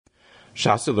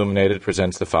Shas Illuminated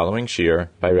presents the following shir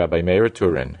by Rabbi Meir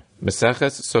Turin.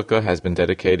 Meseches Succah has been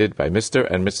dedicated by Mr.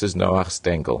 and Mrs. Noach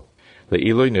Stengel,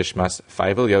 Le'ilui Nishmas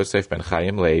Feivel Yosef ben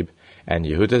Chaim Leib, and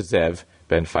Yehuda Zev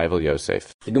ben Feivel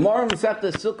Yosef. The Gemara on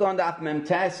Masechta Sukkah on Daf Mem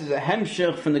Tes is a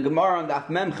hemshich from the Gemara on Daf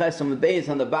Mem Ches on the base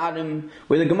on the bottom,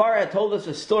 where the Gemara had told us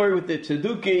a story with the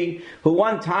Tzeduki, who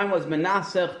one time was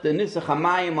menasech the nisach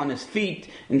hamayim on his feet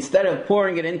instead of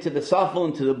pouring it into the safel,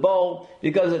 into the bowl,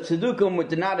 because the Tzedukim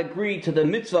did not agree to the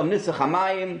mitzvah of nisach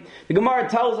hamayim. The Gemara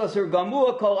tells us her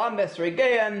gamua kol am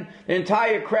esregeyan. The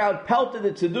entire crowd pelted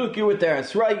the Tzeduki with their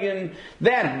esrogim.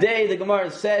 That day, the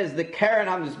Gemara says the keren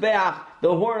hamizbeach,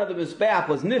 the horn of the mizbeach,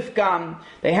 was nifkam.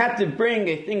 They had to bring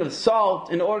a thing of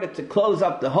salt in order to close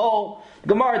up the hole. The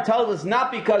Gemara tells us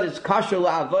not because it's kasher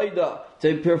la'avodah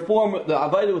to perform the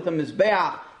avodah with a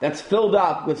mizbeach that's filled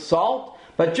up with salt,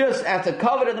 but just as a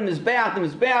cover of the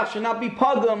mizbeach should not be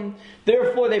pagum,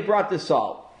 therefore they brought the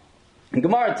salt. And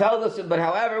Gemara tells us, but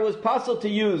however, it was possible to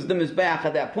use the mizbeach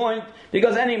at that point,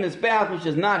 because any mizbeach which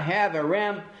does not have a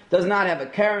ramp, does not have a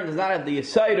karen, does not have the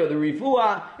yisaid or the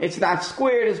rivua, it's not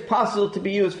squared, it's possible to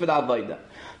be used for the avodah.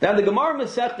 Now the Gemara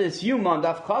Masechtas Yuma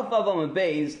Daf Chaf Vav Amud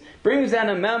Beis brings down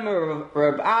a memory of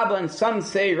Rabbi Abba, and some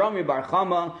say Rami Bar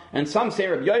Chama, and some say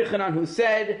Rabbi Yochanan, who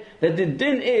said that the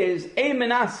din is Ein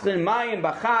menaschen mayim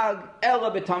b'chag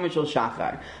ela b'tamid shel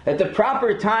shachar, that the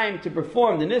proper time to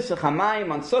perform the nisach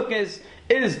hamayim on Sukkot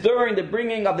is during the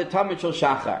bringing of the tamid shel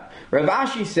shachar. Rav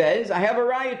Ashi says, I have a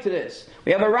raya to this.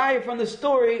 We have a raya from the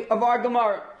story of our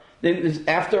Gemara.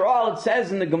 After all, it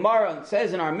says in the Gemara, it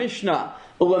says in our Mishnah,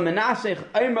 that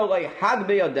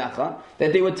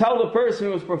they would tell the person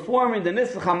who was performing the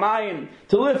nisach hamayim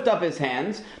to lift up his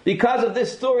hands, because of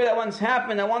this story that once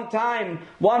happened. At one time,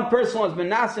 one person was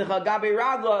menasich al gabi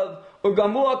radlav or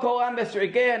gamua kol am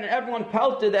besregeyan, and everyone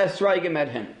pelted the esrogim at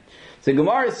him. So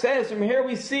Gemara says, from here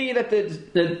we see that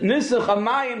the nisach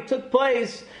hamayim took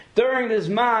place during the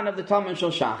zman of the tamid shel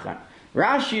shachar.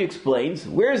 Rashi explains,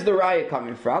 where's the raya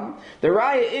coming from? The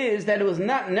raya is that it was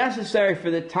not necessary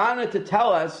for the Tana to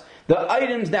tell us the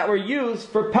items that were used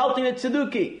for pelting the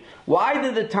Tzeduki. Why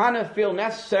did the Tana feel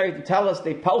necessary to tell us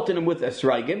they pelted him with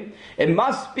esrogim? It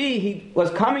must be he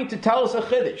was coming to tell us a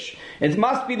chiddush. It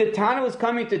must be the Tana was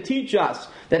coming to teach us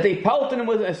that they pelted him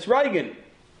with esrogim.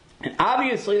 And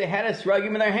obviously they had esrogim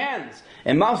in their hands.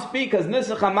 It must be because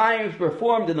nisach hamayim is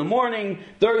performed in the morning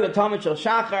during the tamid shel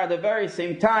shachar, at the very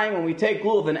same time when we take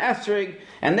lulav and esrog,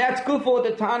 and that's kufa what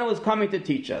the Tana was coming to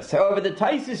teach us. However, the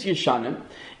Taisis Yeshanim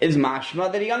is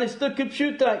mashma that he understood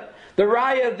kipshutai. The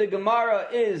raya of the Gemara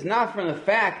is not from the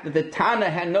fact that the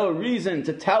Tana had no reason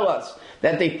to tell us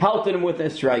that they pelted him with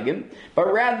esrogim,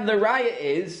 but rather the raya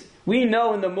is, we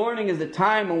know in the morning is the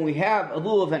time when we have a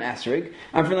lulav and esrog,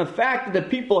 and from the fact that the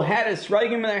people had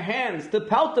esrogim in their hands to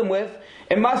pelt them with,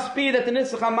 it must be that the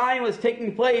nisach hamayim was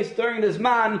taking place during the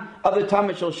zman of the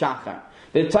tamid shel shachar.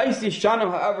 The Taisis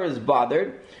Yeshanim, however, is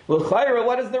bothered. Well, chayra,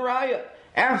 what is the raya?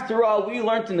 After all, we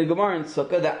learned in the Gemara in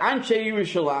Sukkah that Anshe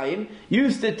Yerushalayim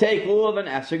used to take lulav and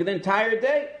esrog the entire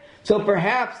day. So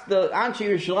perhaps the Anshe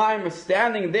Yerushalayim were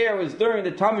standing there was during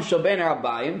the Tamid Shel Ben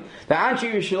Rabbayim. The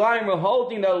Anshe Yerushalayim were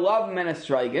holding their love and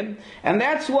esrogim, and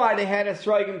that's why they had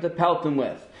esrogim to pelt them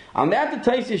with. On that,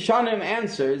 the Taisis Yeshanim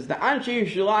answers, the Anshe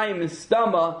Yerushalayim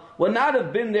Mistama would not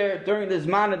have been there during the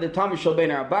Zman of the Tamid Shel Ben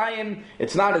Rabbayim.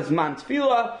 It's not a Zman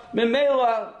Tefillah.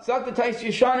 Memela, Zok the Taisis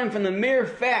Yeshanim, from the mere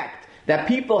fact that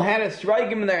people had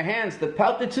esrogim in their hands to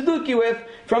pelt the Tzeduki with,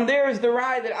 from there is the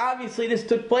raya that obviously this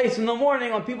took place in the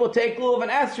morning when people take lulav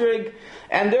and esrog,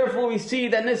 and therefore we see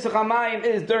that nisach hamayim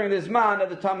is during the zman of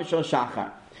the tamid shel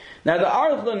shachar. Now the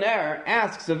Aruch LaNer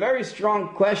asks a very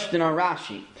strong question on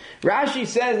Rashi. Rashi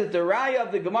says that the raya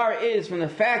of the Gemara is from the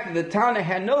fact that the Tana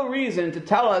had no reason to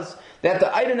tell us that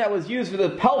the item that was used for the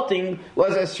pelting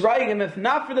was esrogim, if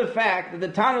not for the fact that the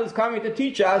Tana was coming to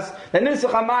teach us that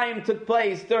nisach hamayim took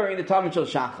place during the tamid shel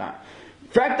shachar.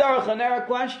 Fact Aruch LaNer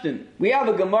question. We have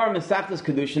a Gemara Masechtas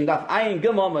Kedushin Daf Ayin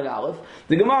Gimel Amud Aleph.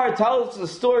 The Gemara tells us a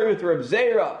story with Reb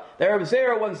Zera. That Reb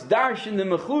Zera once darshan the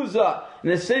mechuzah in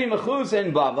the city Mechuzah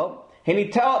in Bavel, and he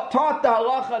taught the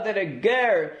halacha that a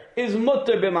ger is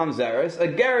mutter b'mamzeres. A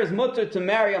ger is mutter to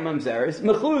marry a mamzeres.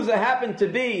 Mechuzah happened to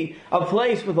be a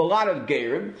place with a lot of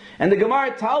gerim, and the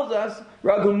Gemara tells us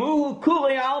Ragumuhu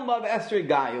kulei alma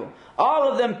b'esregayu.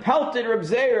 All of them pelted Reb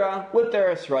Zera with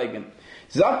their esrogim.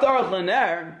 Zok Aruch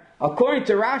LaNer, according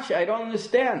to Rashi, I don't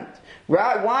understand.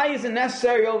 Why is it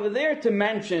necessary over there to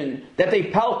mention that they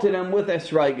pelted him with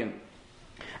esrogim?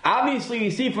 Obviously,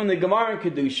 you see from the Gemara in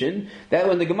Kedushin that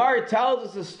when the Gemara tells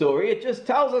us the story, it just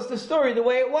tells us the story the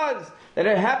way it was, that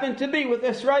it happened to be with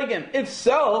Esraigim. If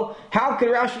so, how could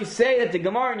Rashi say that the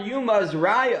Gemara in Yuma is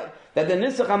Raya, that the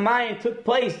Nisach HaMayim took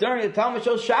place during the Talmud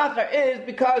Shel Shachar, is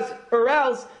because, or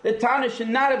else, the Tana should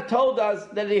not have told us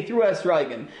that they threw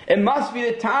Esraigim. It must be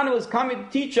the Tana was coming to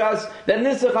teach us that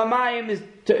Nisach HaMayim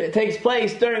takes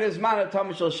place during this man of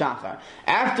Talmud Shel Shachar.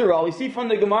 After all, we see from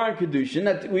the Gemara in Kedushin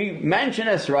that we mention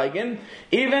Esraigim,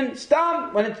 even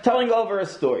Stam, when it's telling over a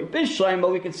story. Bishleim,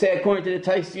 but we could say, according to the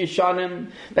Tais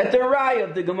Yeshanim, that the Raya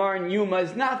of the Gemara in Yuma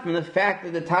is not from the fact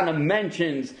that the Tana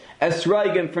mentions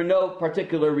Esraigim for no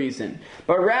particular reason,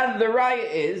 but rather the Raya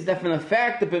is that from the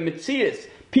fact that the Mitzias,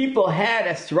 people had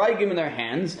esrogim in their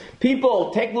hands.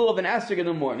 People take lulav and esrog in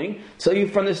the morning. So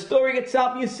from the story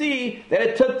itself, you see that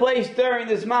it took place during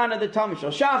this man of the Talmud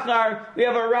Shel Shachar. We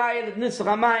have a raya that Nisach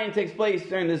HaMayim takes place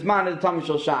during this man of the Talmud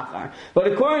Shel Shachar. But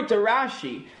according to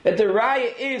Rashi, that the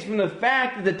raya is from the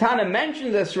fact that the Tana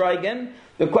mentions esrogim.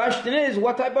 The question is,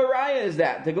 what type of raya is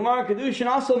that? The Gemara Kedushin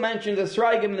also mentions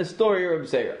esrogim in the story of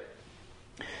Zerah.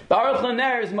 The Aruch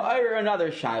LaNer is Meir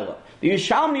another Shiloh. The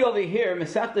Yishalmi over here,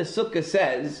 Masechta Sukkah,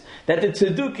 says that the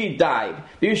Tzeduki died.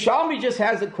 The Yishalmi just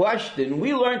has a question.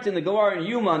 We learned in the Gemara in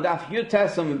Yuma and Daf Yud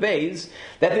Tesam Beis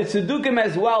that the Tzedukim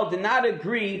as well did not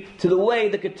agree to the way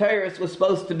the Keteris was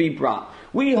supposed to be brought.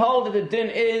 We hold that the din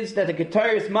is that the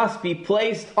Keteris must be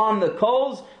placed on the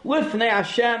coals Lifnei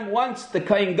Hashem. Once the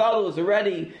Kohen Gadol is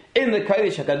already in the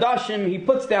Kodesh HaKadoshim, he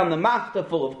puts down the machta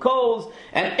full of coals,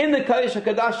 and in the Kodesh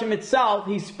HaKadoshim itself,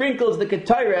 he sprinkles the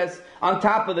Keteris on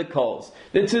top of the coals.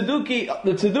 The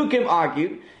Tzedukim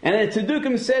argued, and the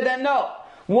Tzedukim said that no,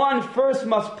 one first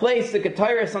must place the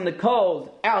Keteris on the coals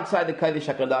outside the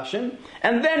Kodesh HaKadoshim,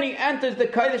 and then he enters the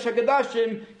Kodesh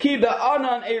HaKadoshim, ki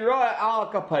ba'anan eroa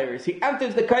al kapiris. He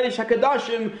enters the Kodesh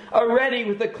HaKadoshim already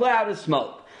with a cloud of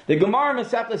smoke. The Gemara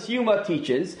Masechtas Yuma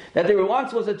teaches that there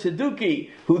once was a Tzeduki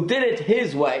who did it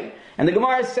his way, and the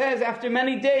Gemara says after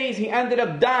many days he ended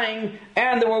up dying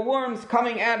and there were worms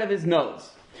coming out of his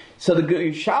nose. So the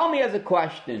Yishalmi has a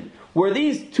question. Were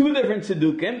these two different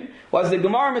Tzedukim? Was the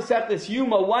Gemara Masechtas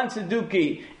Yuma one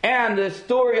Tzeduki and the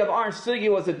story of Ar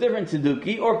Sugi was a different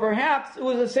Tzeduki? Or perhaps it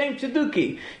was the same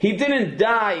Tzeduki. He didn't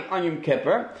die on Yom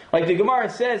Kippur. Like the Gemara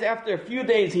says, after a few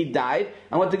days he died.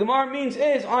 And what the Gemara means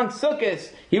is, on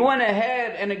Sukkot, he went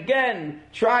ahead and again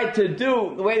tried to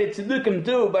do the way the Tzedukim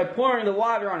do by pouring the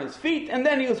water on his feet. And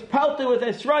then he was pelted with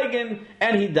esrogim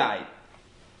and he died.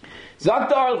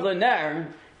 Zaktar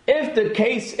L'ner, if the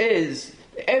case is,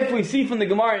 if we see from the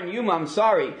Gemara in Yuma,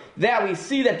 that we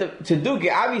see that the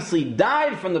Tzeduki obviously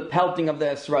died from the pelting of the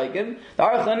esrogim, the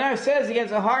Aruch LaNer says he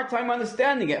has a hard time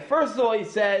understanding it. First of all, he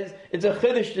says it's a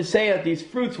chiddush to say that these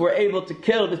fruits were able to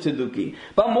kill the Tzeduki.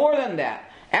 But more than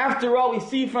that, after all, we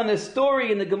see from the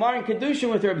story in the Gemara in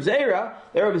Kedushin with Reb Zera,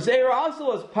 that Reb Zera also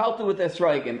was pelted with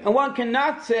esrogim. And one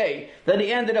cannot say that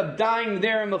he ended up dying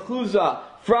there in Mechuzah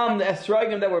from the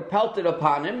esrogim that were pelted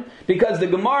upon him, because the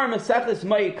Gemara Masechtas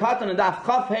Meir Katan and Daf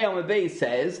Chaf Hei Amud Beis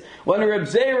says, when Reb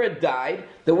Zera died,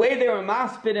 the way they were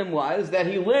maspid him was that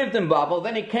he lived in Babel,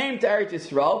 then he came to Eretz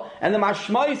Yisrael, and the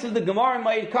mashmais of the Gemara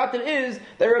Meir Katan is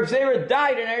that Reb Zera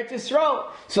died in Eretz Yisrael.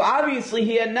 So obviously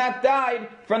he had not died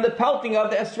from the pelting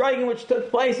of the esrogim which took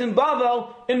place in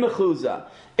Babel in Mechuzah.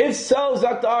 If so,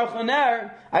 Zakt Aruch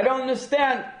LaNer, I don't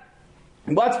understand.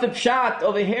 What's the pshat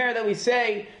over here that we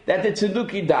say that the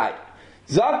Tzeduki died?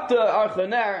 Zakta Aruch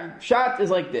LaNer, pshat is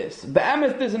like this.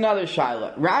 Be'emes, there's another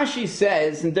shaila. Rashi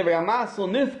says in Divrei Hamasel,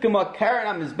 Nifkema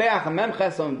Karen HaMizbeach HaMem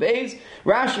Ches Amud Beis,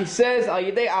 Rashi says, Al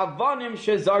Yedei Avanim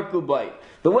Shezarku Bayit.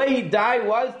 The way he died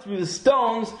was through the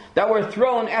stones that were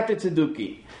thrown at the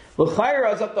Tzeduki.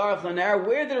 L'chayra, Zakta Aruch LaNer,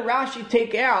 where did Rashi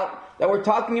take out that we're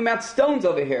talking about stones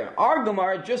over here? Our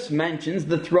Gemara just mentions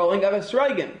the throwing of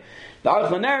esrogim. The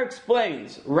Aruch LaNer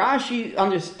explains, Rashi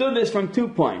understood this from 2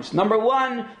 points. Number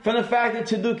one, from the fact that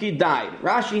Tzeduki died.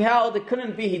 Rashi held it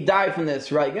couldn't be he died from the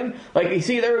esrogim. Like you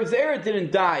see, there was Zera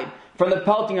didn't die from the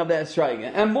pelting of the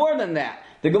esrogim. And more than that,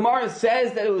 the Gemara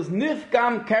says that it was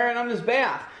Nifkam Karen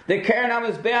HaMizbeach. The Karen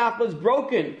HaMizbeach was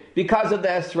broken because of the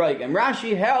esrogim.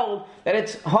 Rashi held that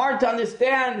it's hard to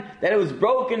understand that it was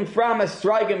broken from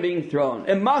esrogim being thrown.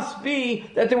 It must be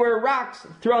that there were rocks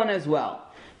thrown as well.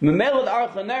 Memelad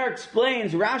Aruch LaNer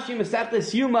explains, Rashi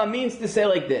Masechtas Yuma means to say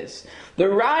like this. The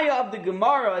raya of the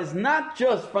Gemara is not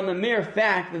just from the mere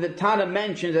fact that the Tana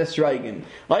mentions esrogim.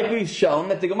 Like we've shown,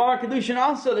 that the Gemara Kedushin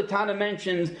also the Tana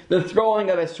mentions the throwing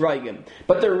of esrogim.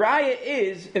 But the raya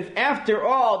is, if after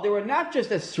all, there were not just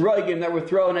esrogim that were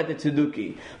thrown at the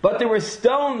Tzeduki, but there were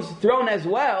stones thrown as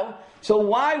well, So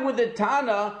why would the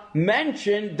Tana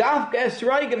mention Dafka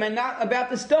Esroigim and not about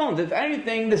the stones? If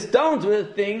anything, the stones were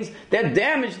the things that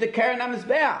damaged the Keren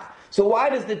HaMizbeach. So why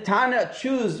does the Tana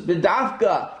choose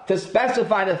B'dafka to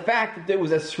specify the fact that there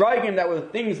was a Esroigim that were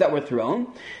things that were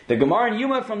thrown? The Gemara in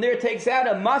Yuma from there takes out,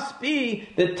 it must be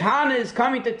the Tana is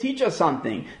coming to teach us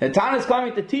something. The Tana is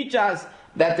coming to teach us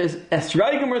that the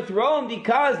Esroigim were thrown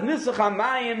because Nisach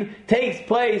HaMayim takes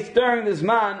place during the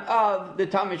Zman of the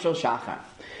Tamid Shel Shachar.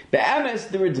 Be'emes,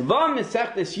 the Ritva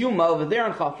Mesechtes Yuma over there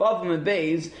in Chafavim and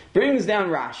Beis brings down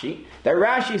Rashi. That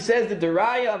Rashi says that the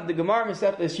Raya of the Gemara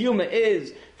Mesechtes Yuma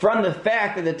is from the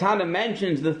fact that the Tana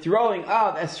mentions the throwing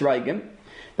of Esroigim.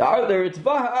 The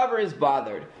Ritva, however, is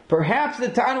bothered. Perhaps the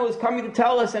Tana was coming to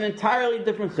tell us an entirely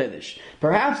different Chiddush.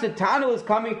 Perhaps the Tana was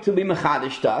coming to be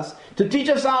Mechadish to us, to teach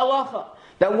us halacha.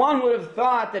 That one would have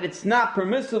thought that it's not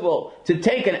permissible to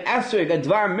take an esrog, a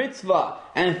dvar mitzvah,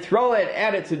 and throw it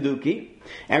at a tzeduki,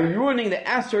 and ruining the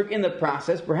esrog in the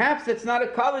process. Perhaps that's not a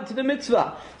kavod to the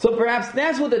mitzvah. So perhaps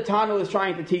that's what the Tana was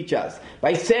trying to teach us,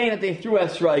 by saying that they threw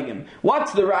esrogim.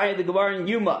 What's the raya of the Gemara in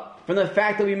Yuma? From the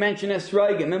fact that we mentioned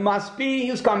esrogim, it must be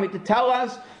he was coming to tell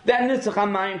us that Nitzach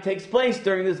HaMayim takes place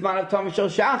during this Zman of Tamid Shel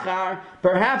Shachar.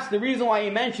 Perhaps the reason why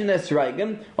he mentioned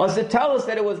esrogim was to tell us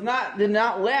that it did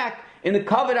not lack in the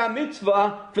Kavod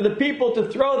HaMitzvah for the people to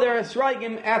throw their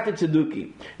Esroigim at the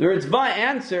Tzeduki. The Ritva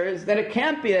answers that it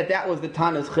can't be that was the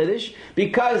Tana's Chiddush,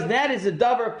 because that is a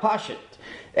Davar Pashit.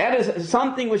 That is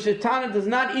something which the Tana does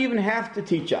not even have to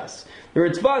teach us. The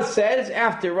Ritva says,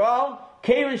 after all,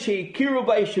 once they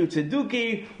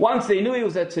knew he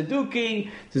was a Tzeduki,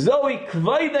 Zoe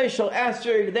Kvaida Shel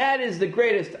Esrog, that is the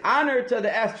greatest honor to the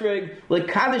Esrog,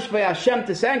 L'Kadish by Hashem,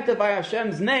 to sanctify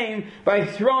Hashem's name by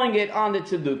throwing it on the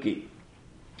Tzeduki.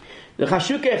 The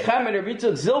Chashukei Chemed, Rabbi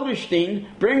Zilberstein,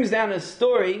 brings down a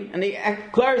story, and he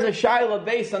declares a shaila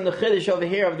based on the Chiddush over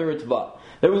here of the Ritva.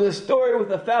 There was a story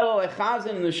with a fellow, a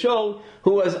chazan in the shul,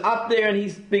 who was up there and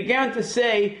he began to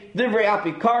say divrei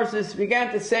apikarsis,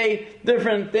 began to say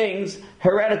different things,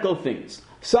 heretical things.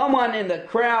 Someone in the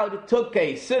crowd took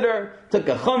a siddur, took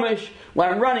a chumash,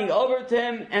 went running over to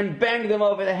him and banged him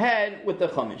over the head with the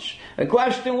chumash. The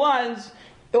question was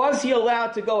he allowed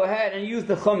to go ahead and use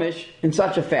the chumash in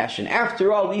such a fashion?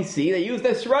 After all, we see they used the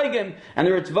esrogim, and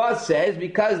the Ritva says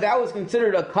because that was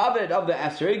considered a kavod of the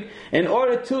esrog, in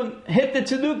order to hit the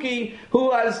tzeduki, who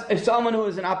was someone who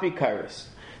was an apikaris.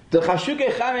 The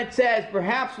Chashukei Chemed says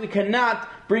perhaps we cannot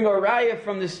bring a raya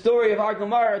from the story of our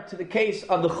Gemara to the case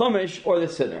of the chumash or the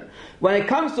siddur. When it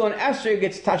comes to an esrog,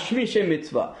 it's tashmishe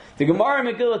mitzvah. The Gemara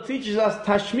Megillah teaches us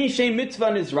tashmishe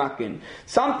mitzvah nizrakin,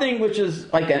 something which is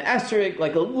like an esrog,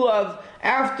 like a lulav.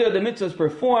 After the mitzvah is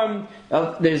performed,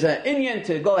 there's an inyan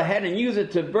to go ahead and use it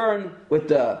to burn with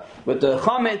the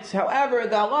chametz. However,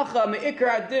 the halacha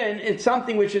me'ikra din, it's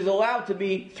something which is allowed to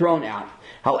be thrown out.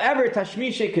 However,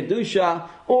 tashmishe kedusha,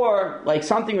 or like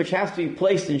something which has to be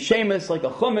placed in shemus, like a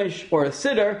chumash or a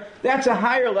siddur, that's a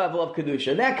higher level of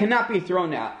kedusha. That cannot be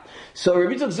thrown out. So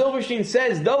Rabbi Zilberstein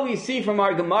says, though we see from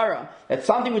our Gemara that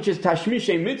something which is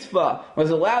tashmishe mitzvah was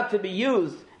allowed to be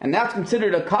used, and that's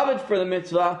considered a kavod for the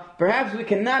mitzvah, perhaps we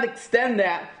cannot extend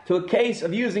that to a case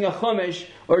of using a chumash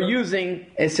or using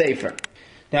a sefer.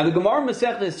 Now the Gemara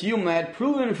Masechtas Yuma had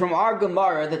proven from our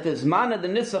Gemara that the Zman of the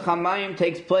Nisach HaMayim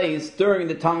takes place during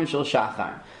the Tamid Shel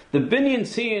Shachar. The Binyan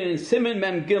Siyan in Siman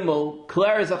Mem Gimel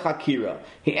declares a Chakira.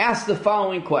 He asked the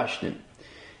following question: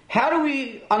 how do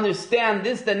we understand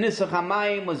this, that Nisach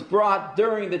HaMayim was brought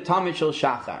during the Tamid Shel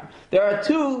Shachar? There are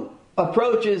two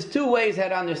approaches, two ways how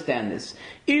to understand this.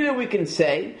 Either we can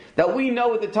say that we know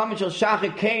with the Tamid Shel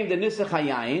Shachar came the Nisach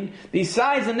HaYayin.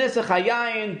 Besides the Nisach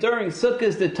HaYayin, during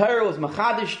Sukkah, the Torah was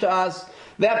machadish to us,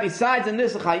 that besides the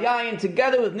Nisach HaYayin,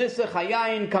 together with Nisach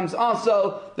HaYayin comes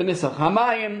also the Nisach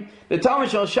HaMayim. The Tamid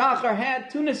Shel Shachar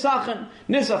had two Nisachim,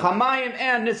 Nisach HaMayim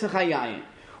and Nisach HaYayin.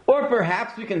 Or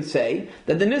perhaps we can say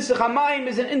that the Nisach HaMayim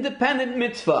is an independent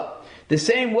mitzvah. The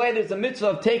same way there's a mitzvah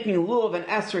of taking lulav and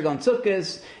esrog on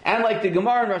Sukkot, and like the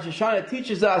Gemara in Rosh Hashanah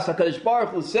teaches us, HaKadosh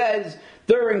Baruch Hu says,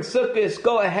 during Sukkot,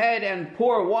 go ahead and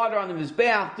pour water on the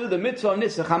Mizbeach, do the mitzvah of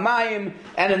Nisach HaMayim,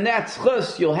 and in that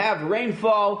schus you'll have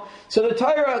rainfall. So the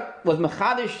Torah was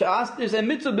mechadish to us. There's a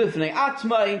mitzvah b'fnei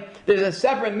atzmai, there's a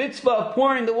separate mitzvah of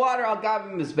pouring the water al gav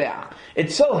Mizbeach.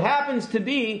 It so happens to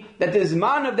be that the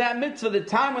zman of that mitzvah, the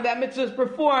time when that mitzvah is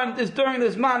performed, is during the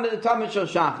zman of the Tamid Shel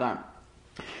Shachar.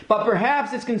 but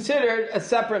perhaps it's considered a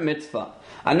separate mitzvah.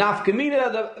 A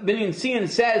nafkamina, the Binyan Sian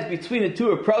says, between the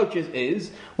two approaches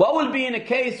is, what would be in a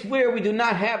case where we do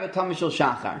not have a Tamid Shel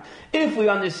Shachar? If we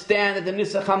understand that the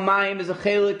Nisach HaMayim is a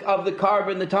chelik of the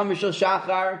carbon, the Tamid Shel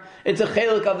Shachar, it's a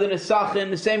chelik of the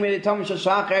Nesachin, the same way the Tamid Shel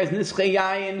Shachar has Nischei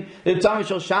Yayin, the Tamid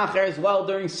Shel Shachar as well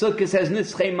during Sukkot has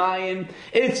Nischei Mayim.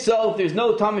 If so, if there's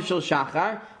no Tamid Shel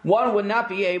Shachar, one would not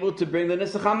be able to bring the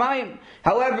Nisach HaMayim.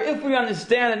 However, if we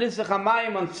understand that Nisach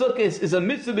HaMayim on Sukkot is a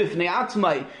mitzvah b'fnei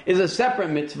atzmai, is a separate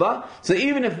mitzvah, so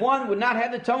even if one would not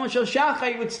have the Tamid Shel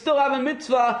Shachar, he would still have a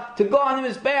mitzvah to go on the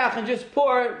Mizbeach and just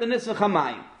pour the Nisach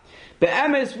HaMayim.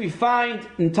 Be'emes, we find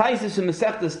in Taisus and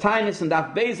Masechtas Tainus and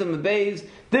Daf Beis and Beis,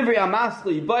 Divrei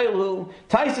Amasli Bailhu.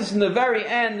 Taisus in the very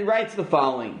end writes the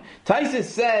following. Taisus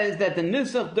says that the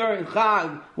Nisach during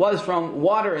Chag was from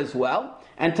water as well.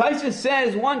 And Taisus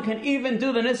says one can even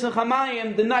do the Nisach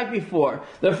HaMayim the night before.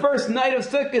 The first night of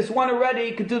Sukkot, one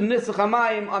already could do the Nisach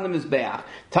HaMayim on the Mizbeach.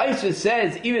 Taisus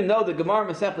says, even though the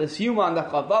Gemara Masechtas Yuma and the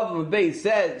Chavav and Beis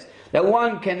says that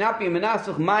one cannot be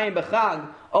Menasach Mayim B'Chag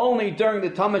only during the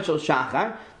Tamid Shel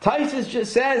Shachar, Taisus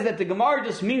just says that the Gemara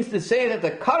just means to say that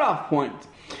the cutoff point,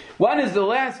 when is the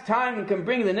last time one can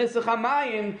bring the Nisach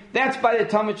HaMayim, that's by the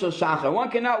Tamid Shel Shachar.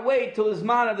 One cannot wait till the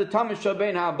Zman of the Tamid Shel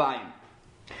Bein HaBayim.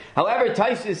 However,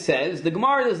 Taisus says, the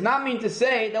Gemara does not mean to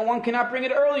say that one cannot bring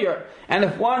it earlier. And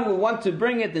if one would want to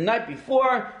bring it the night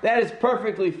before, that is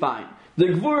perfectly fine. The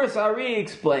Gvuras Ari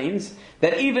explains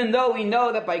that even though we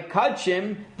know that by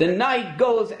Kachim, the night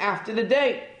goes after the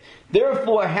day.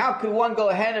 Therefore, how could one go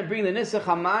ahead and bring the Nisach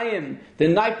HaMayim the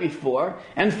night before?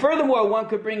 And furthermore, one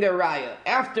could bring a Raya.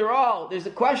 After all, there's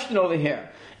a question over here.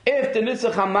 If the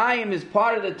Nisach HaMayim is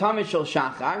part of the Tamid Shel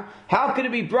Shachar, how could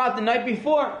it be brought the night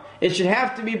before? It should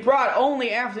have to be brought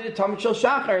only after the Tamid Shel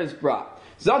Shachar is brought.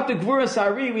 Zok the Gvuras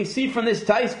Ari, we see from this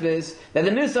Taisvis that the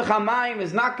Nisach HaMayim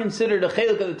is not considered a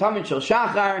chelik of the Tamid Shel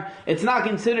Shachar. It's not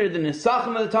considered the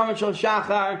Nisachim of the Tamid Shel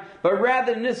Shachar, but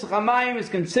rather the Nisach HaMayim is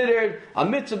considered a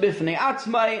mitzvah b'fnei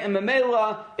atzmai, and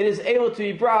memela it is able to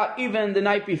be brought even the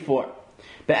night before.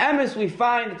 Be'emes, we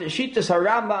find that the Shittas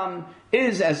HaRambam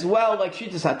is as well like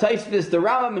Shittas HaTaisvis. The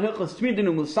Rambam in Hilchos Tmidin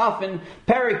U'Musafin,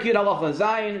 Perek Yud Halacha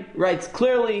Zayin, writes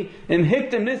clearly, Im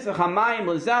hiktem Nisach HaMayim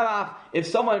l'zavach, if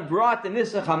someone brought the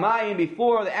Nisach HaMayim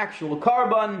before the actual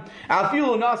carbon,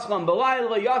 Afilu Nascham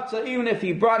B'layla Yatza, even if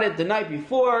he brought it the night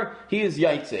before, he is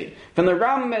Yaitze. From the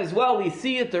Rambam as well, we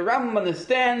see it, the Rambam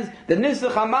understands that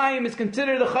Nisach HaMayim is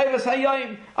considered a Chayvas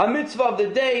HaYayim, a mitzvah of the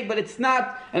day, but it's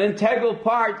not an integral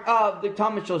part of the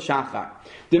Tamid Shel Shachar.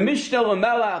 The Mishnah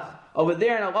L'Melech over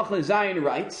there in Halacha Zayin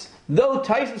writes, though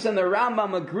Taisus and the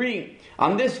Rambam agree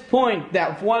on this point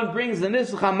that if one brings the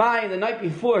Nisach HaMayim the night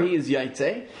before, he is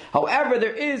Yaitze. However,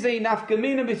 there is a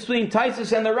nafkamina between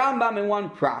Taisus and the Rambam in one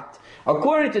prat.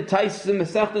 According to Taisus and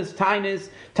Masechtas Tainus,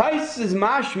 Taisus is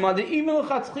mashma that even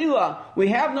l'chatzchila we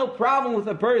have no problem with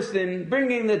a person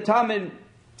bringing the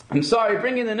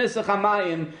Nisach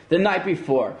HaMayim the night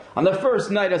before, on the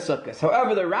first night of Sukkot.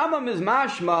 However, the Rambam is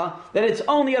mashma that it's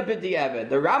only a b'di'evet.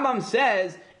 The Rambam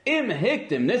says, Im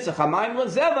hiktim Nisach HaMayim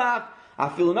l'zevach,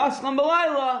 afilu nascham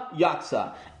b'layla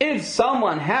yatsa. If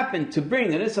someone happened to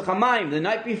bring the Nisach HaMayim the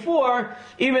night before,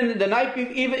 even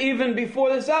before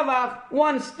the Zavach,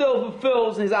 one still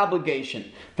fulfills his obligation.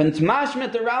 From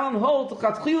Tmashmet, the Rambam holds,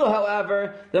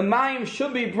 however, the Mayim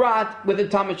should be brought with the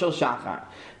Tamid Shel Shachar.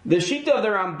 The Shita of the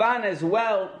Ramban as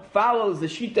well follows the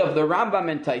Shita of the Rambam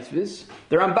and Taisvis.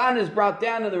 The Ramban is brought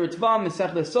down in the Ritva,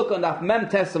 Masechtas Sukkah, and Daf Mem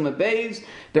Tesam Beis.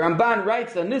 The Ramban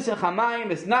writes that Nisach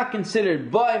HaMayim is not considered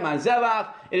boy mazevach.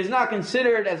 It is not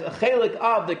considered as a chelik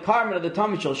of the karman of the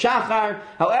Tamid Shel Shachar.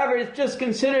 However, it's just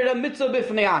considered a mitzvah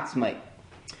b'fnei atzmai.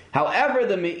 However,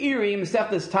 the Meiri,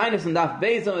 Masechtas Tainus and Daf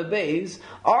Beis and Beis,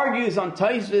 argues on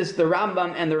Taisvis, the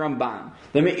Rambam, and the Ramban.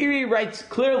 The Meiri writes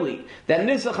clearly that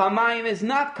Nisach HaMayim is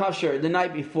not kosher the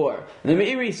night before. The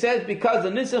Meiri says because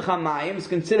the Nisach HaMayim is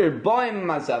considered boim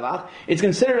mazavach, it's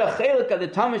considered a chelik of the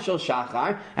Tamid Shel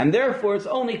Shachar, and therefore it's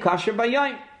only kosher by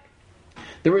Yom.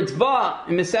 The Ritva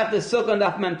in Masechtas Sukkah and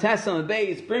Daf Mem Tesam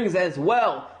Beis brings as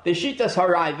well the Shittas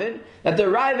HaRavid, that the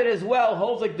Ravid as well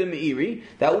holds like the Meiri,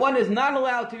 that one is not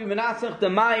allowed to be menasach the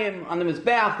Mayim on the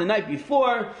Mizbeach the night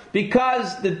before,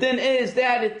 because the din is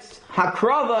that its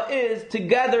Hakrava is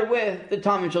together with the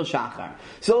Tamid Shel Shachar.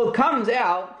 So it comes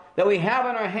out that we have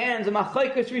on our hands a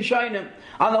Machlekes Rishonim.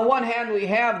 On the one hand, we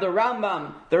have the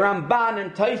Rambam, the Ramban,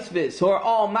 and Taisvis, who are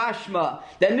all mashma,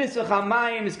 that Nisach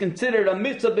HaMayim is considered a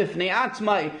mitzvah b'fnei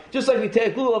atzmai. Just like we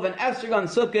take lulav and esrog on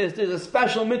Sukkot, there's a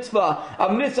special mitzvah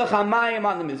of Nisach HaMayim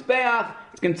on the Mizbeach.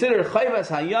 it's considered chayvas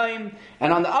hayayim.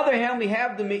 And on the other hand, we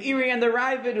have the Meiri and the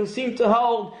Rabbi who seem to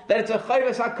hold that it's a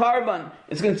chayvas hakarban.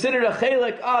 It's considered a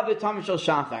chelik of the Tamid Shel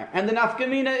Shachar. And the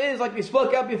nafkamina is, like we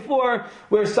spoke out before,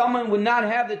 where someone would not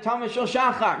have the Tamid Shel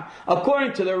Shachar.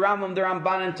 According to the Rambam, the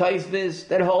Ramban, and Taisvis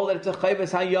that hold that it's a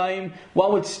chayvas hayayim,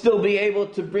 one would still be able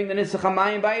to bring the Nisach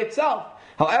HaMayim by itself.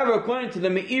 However, according to the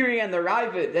Meiri and the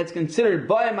Ravid, that's considered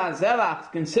Boy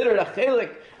Mazelach, considered a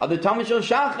chelik of the Tamid Shel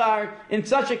Shachar. In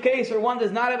such a case where one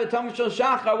does not have a Tamid Shel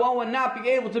Shachar, one would not be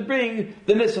able to bring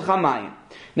the Nisach HaMayim.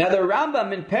 Now the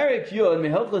Rambam in Perek Yud,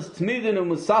 Mehilchos Tmidin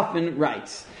U'Musafin,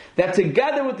 writes that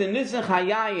together with the Nisach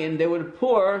HaYayin, they would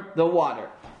pour the water.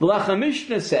 The Lecha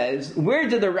Mishnah says, where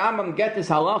did the Rambam get this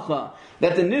halacha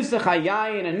that the Nisach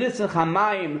HaYayin and Nisach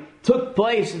HaMayim took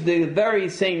place at the very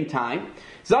same time?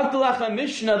 Zok the Lecha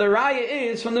Mishnah, the raya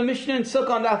is from the Mishnah in Sukkah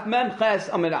on Daf Mem Ches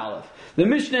Amid Aleph. The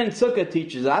Mishnah in Sukkah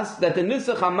teaches us that the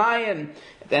Nisach HaMayim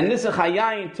and Nisach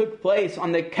HaYayin took place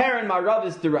on the Keren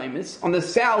Maravis Deraimis, on the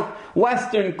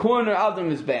southwestern corner of the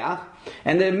Mizbeach.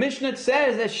 And the Mishnah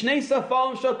says that Shnei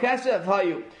Safalim Shel Kesef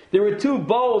Hayu. There were two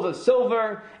bowls of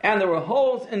silver, and there were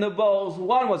holes in the bowls.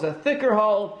 One was a thicker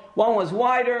hole, one was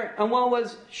wider, and one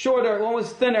was shorter, one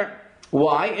was thinner.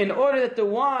 Why? In order that the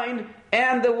wine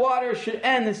and the water should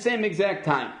end the same exact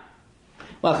time.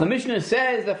 Well, the Mishnah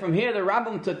says that from here the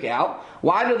Rambam took out,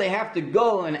 why do they have to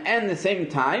go and end the same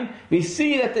time? We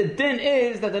see that the din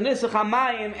is that the Nisach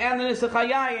HaMayim and the Nisach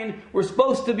HaYayin were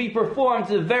supposed to be performed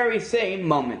at the very same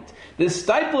moment. The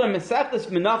Stipler Mesechus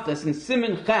Menachos in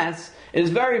Siman Ches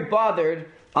is very bothered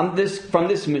on this from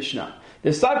this Mishnah. The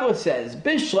Stipler says,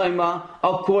 Bishlema,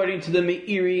 according to the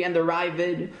Meiri and the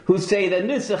Ravid, who say that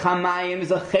Nisach HaMayim is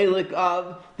a chelik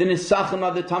of the Nisachim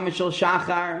of the Tamid Shel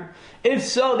Shachar. If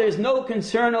so, there's no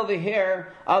concern over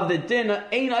here of the din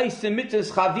ein oisem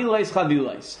mitzvahs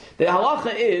chavilais. The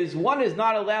halacha is one is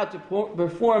not allowed to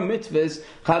perform mitzvahs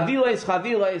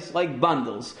chavilais like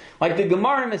bundles. Like the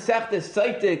Gemara in Masechtas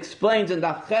Saita explains in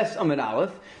Daf Ches Amud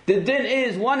Aleph, the din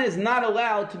is one is not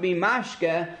allowed to be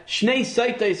mashke shnei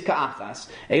saitais ka'achas.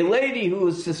 A lady who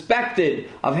is suspected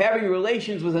of having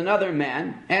relations with another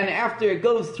man, and after it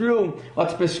goes through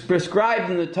what's prescribed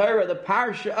in the Torah, the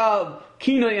parsha of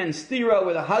Kinoi and Stira,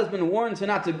 where the husband warns her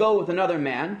not to go with another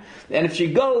man, and if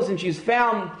she goes and she's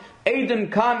found, Edom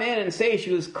come in and say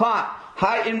she was caught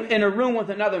in a room with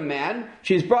another man,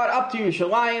 she's brought up to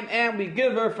Yerushalayim, and we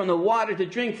give her from the water to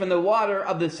drink from the water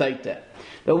of the Saita.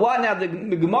 Now the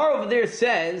Gemara over there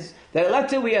says that let's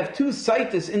say we have two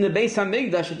Saitas in the Beis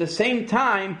HaMikdash at the same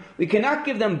time, we cannot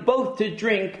give them both to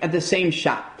drink at the same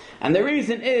shot. And the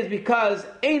reason is because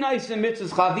ein oisem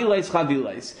mitzvahs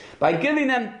chavilais. By giving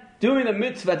them doing the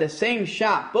mitzvah at the same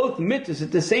shot, both mitzvahs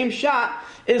at the same shot,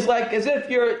 is like as if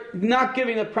you're not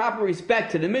giving the proper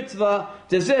respect to the mitzvah.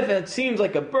 It's as if it seems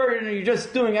like a burden and you're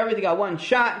just doing everything at one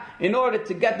shot in order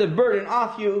to get the burden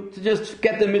off you, to just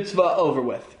get the mitzvah over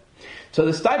with. So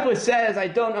the Stipler says, I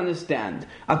don't understand.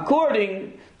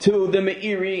 According to the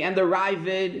Meiri and the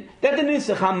Ravid, that the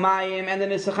Nisach HaMayim and the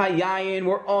Nisach HaYayin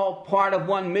were all part of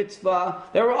one mitzvah.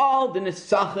 They were all the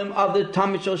Nisachim of the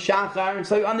Tamid Shel Shachar. And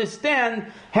so you understand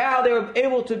how they were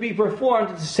able to be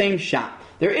performed at the same shot.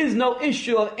 There is no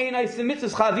issue of ein oisem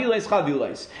mitzvahs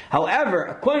chavilais. However,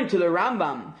 according to the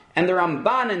Rambam and the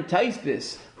Ramban and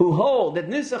Taisvis, who hold that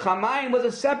Nisach HaMayim was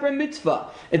a separate mitzvah.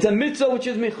 It's a mitzvah which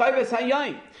is mechayves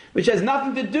hayayin, which has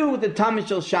nothing to do with the Tamid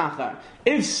Shel Shachar.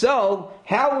 If so,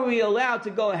 how are we allowed to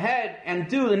go ahead and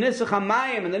do the Nisach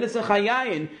HaMayim and the Nisach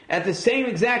HaYayin at the same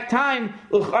exact time?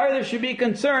 There should be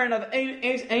concern of ein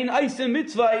oisem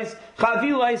mitzvahs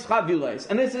chavilais.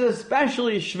 And this is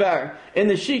especially shver in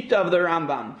the Shita of the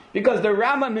Rambam, because the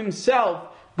Rambam himself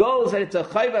goes that it's a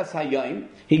chayvas hayayim.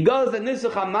 He goes that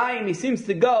Nisach HaMayim, he seems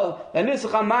to go that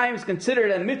Nisach HaMayim is considered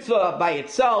a mitzvah by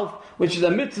itself, which is a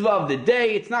mitzvah of the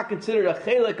day. It's not considered a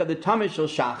chelik of the Tamid Shel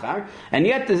Shachar. And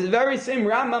yet this very same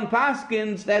Rambam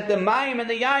paskins that the Mayim and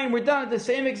the Yayin were done at the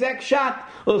same exact shot.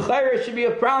 It should be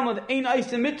a problem of ein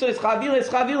oisem mitzvahs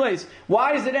chavilais.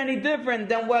 Why is it any different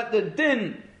than what the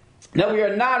din that we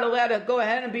are not allowed to go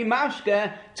ahead and be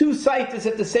mashke two saitas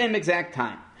at the same exact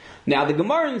time? Now the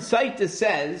Gemara in Saita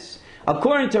says,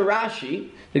 according to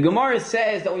Rashi, the Gemara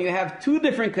says that when you have two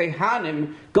different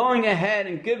Kehanim going ahead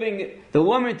and giving the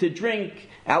woman to drink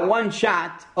at one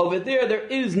shot, over there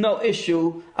is no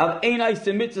issue of ein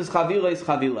oisem mitzvahs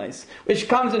chavilais, which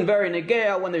comes in very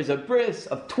negea when there's a bris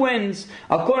of twins.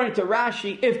 According to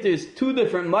Rashi, if there's two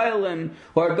different ma'alim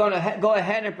who are going to go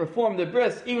ahead and perform the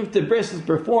bris, even if the bris is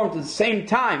performed at the same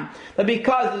time, but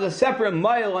because there's a separate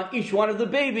ma'al on each one of the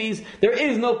babies, there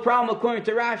is no problem according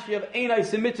to Rashi of ein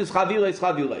oisem mitzvahs chaviles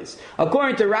chaviles.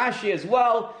 According to Rashi as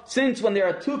well, since when there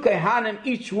are two kehanim,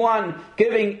 each one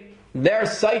giving their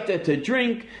saita to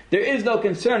drink, there is no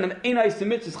concern of einais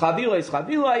mitzvahs chaviles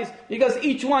chaviles, because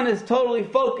each one is totally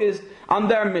focused on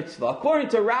their mitzvah. According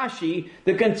to Rashi,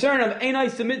 the concern of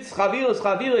einais mitzvahs chaviles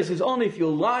chaviles is only if you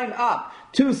line up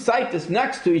two saitas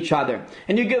next to each other,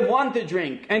 and you give one to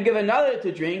drink, and give another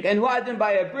to drink, and why then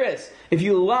by a bris? If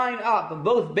you line up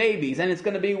both babies, and it's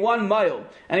going to be 1 mile,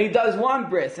 and he does one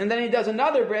bris, and then he does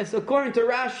another bris, according to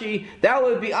Rashi, that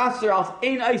would be asur al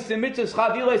einais mitzvahs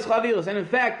chaviles chaviles. And in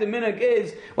fact, the minhag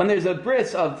is, when there's a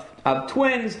bris of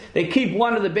twins, they keep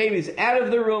one of the babies out of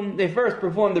the room. They first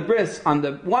perform the bris on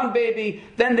the one baby,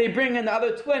 then they bring in the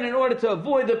other twin in order to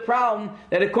avoid the problem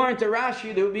that according to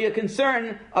Rashi there would be a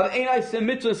concern of einais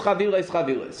mitzvahs chaviles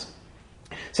chaviles.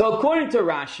 So according to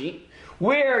Rashi,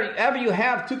 wherever you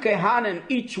have two kehanim,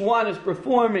 each one is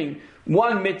performing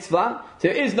one mitzvah,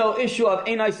 there is no issue of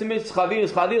einais mitzvahs chaviles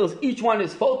chaviles. Each one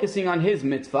is focusing on his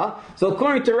mitzvah. So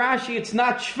according to Rashi, it's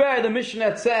not shver, the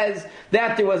Mishnah that says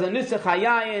that there was a nisach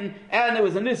hayayin and there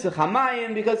was a nisach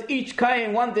hamayim, because each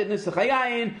kayin, one did nisach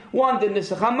hayayin, one did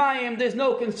nisach hamayim. There's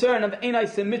no concern of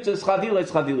einais mitzvahs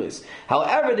chaviles chaviles.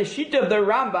 However, the shita of the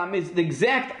Rambam is the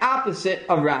exact opposite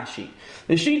of Rashi.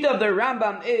 The shita of the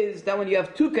Rambam is that when you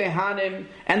have two kehanim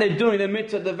and they're doing the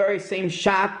mitzvah the very same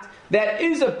shot, that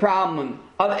is a problem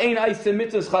of einais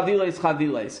mitzvahs chaviles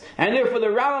chaviles. And therefore the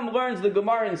Rambam learns the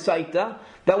Gemara in Saita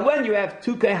that when you have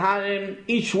two kehanim,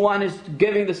 each one is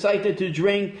giving the saita to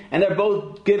drink, and they're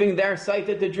both giving their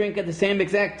saita to drink at the same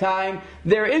exact time,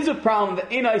 there is a problem of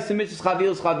einais mitzvahs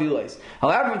chaviles chaviles.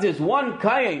 However, if there's one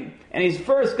kayin, and he's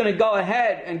first going to go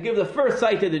ahead and give the first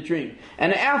saita to drink,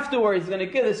 and afterwards he's going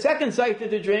to give the second saita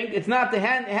to drink, it's not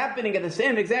happening at the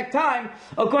same exact time.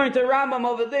 According to Rambam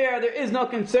over there is no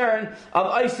concern of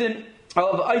eisin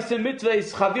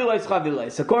mitzvahs chaviles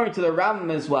chaviles. According to the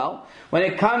Rambam as well, when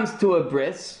it comes to a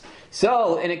bris,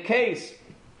 so in a case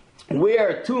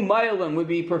where two mailim would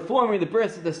be performing the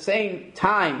bris at the same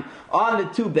time on the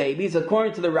two babies,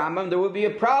 according to the Rambam, there would be a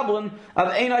problem of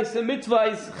einais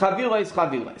mitzvahs chaviles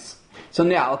chaviles. So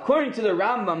now, according to the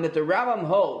Rambam, that the Rambam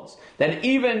holds that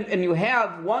even when you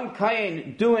have one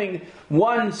kain doing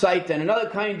one saita and another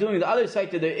kain doing the other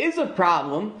saita, there is a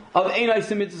problem of einais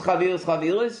mitzvahs chaviles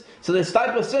chaviles. So the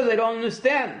disciple says they don't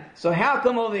understand. So how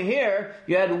come over here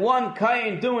you had one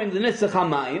kain doing the nisach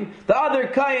hamayim, the other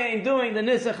kain doing the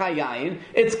nisach hayayin?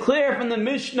 It's clear from the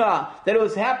Mishnah that it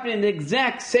was happening in the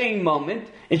exact same moment.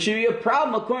 It should be a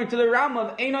problem according to the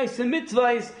Rambam of einais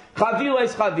mitzvahs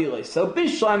chaviles chaviles. So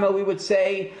Bishlama we would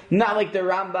say, not like the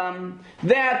Rambam,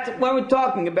 that when we're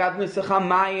talking about nisach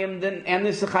hamayim and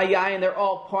nisach hayayin, they're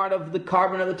all part of the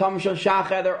carbon of the Tamid Shel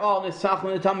Shachar. They're all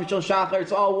nisachim of the Tamid Shel Shachar.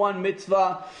 It's all one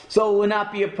mitzvah, so it would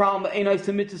not be a problem of einais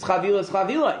mitzvahs chaviles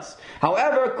chaviles.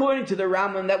 However, according to the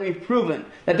Rambam, that we've proven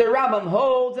that the Rambam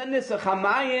holds that nisach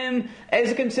hamayim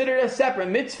is considered a separate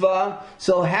mitzvah.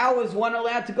 So how is one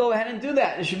allowed to go ahead and do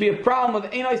that? It should be a problem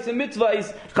of einais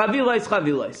mitzvahs chaviles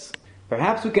chaviles.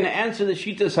 Perhaps we can answer the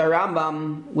Shitas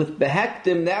HaRambam with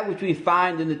behektim, that which we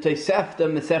find in the Tosefta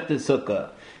Masechta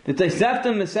Sukkah. The Tosefta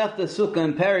Masechta Sukkah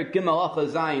in Perek Gimel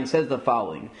Acha Zayin says the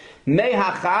following: Mei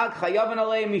hachag chayavan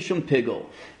alei mishum pigel.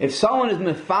 If someone is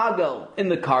mefagel in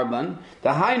the carbon,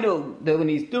 the hainu, that when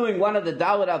he's doing one of the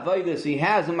dalet avodas, he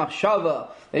has a machshava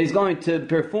that he's going to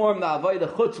perform the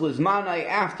avodah chutz lizmanai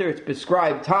after its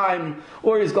prescribed time,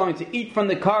 or he's going to eat from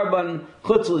the carbon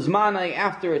chutz lizmanai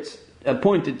after its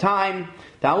appointed time.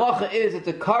 The halacha is that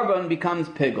the carbon becomes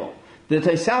pigel. The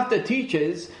Tosefta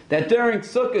teaches that during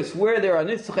Sukkot, where there are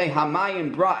nisachei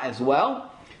hamayim brought as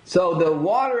well, so the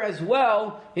water as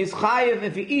well is chayiv.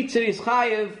 If he eats it, he's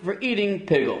chayiv for eating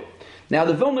pigel. Now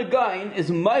the Vilna Gaon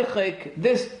is meichik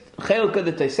this chelka of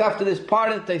the Tosefta, this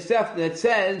part of the Tosefta that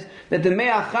says that the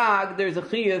me'achag there's a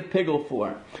chayiv pigel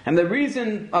for. And the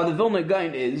reason of the Vilna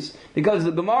Gaon is because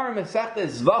the Gemara Masechta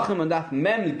Zvachim and Daf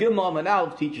Mem Gimel and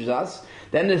Aleph teaches us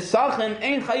that nesachim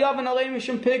ain't chayavan alei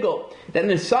mishum pigel. That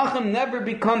nesachim never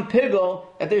become pigel.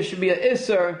 That there should be a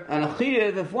iser and a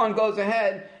chayiv if one goes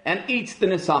ahead and eats the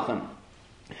nesachim.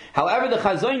 However, the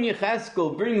Chazon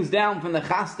Yecheskel brings down from the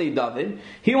Chastei David,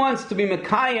 he wants to be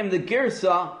Mekayim, the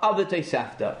Girsa of the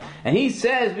Tosefta. And he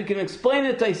says we can explain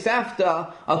the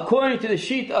Tosefta according to the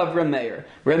sheet of Meir.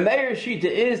 Meir's sheet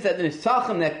is that the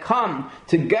Nesachim that come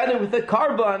together with the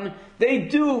carbon, they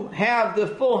do have the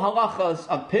full halachas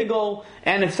of pigel,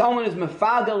 and if someone is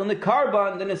mefagel in the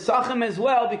carbon, the nesachim as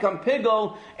well become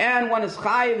pigel, and one is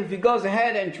chayiv if he goes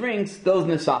ahead and drinks those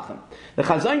nesachim. The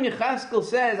Chazon Yecheskel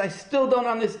says, I still don't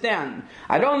understand.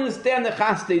 I don't understand the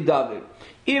Chastei David.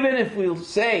 Even if we'll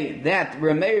say that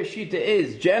Meir Shita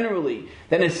is generally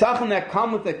that Nisachim that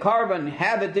come with the carbon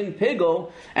have it in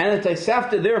pigel, and the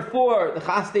Tosefta therefore the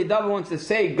Chasdei Davar wants to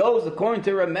say goes according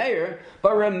to Meir,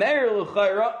 but Meir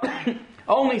l'chayra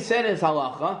only said as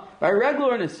halacha by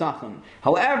regular Nisachim.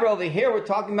 However, over here we're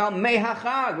talking about Mei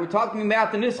HaChag, we're talking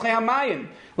about the Nischei HaMayim.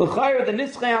 L'chayra, the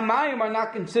Nischei HaMayim are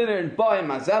not considered Ba'im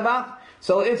HaZevach,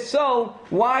 so if so,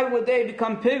 why would they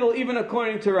become pigel even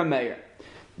according to Meir?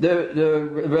 The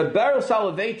Rabbi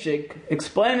Soloveitchik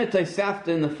explained it to Tosefta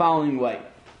in the following way.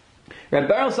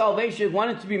 Rabbi Soloveitchik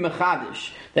wanted to be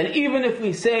mechadish that even if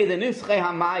we say the Nischei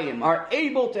HaMayim are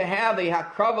able to have a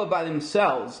hakrava by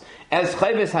themselves as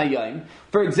chayves hayayim,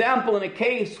 for example, in a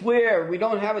case where we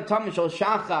don't have a tamid shel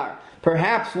shachar,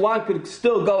 perhaps one could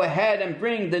still go ahead and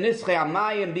bring the Nischei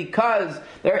HaMayim because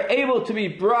they're able to be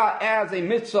brought as a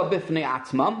mitzvah bifnei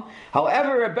atzmam.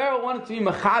 However, Rabbi wanted to be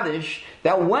mechadish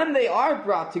that when they are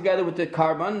brought together with the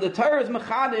carbon, the Torah is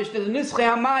mechadish that the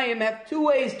Nischei HaMayim have two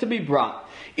ways to be brought.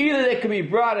 Either they can be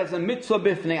brought as a mitzvah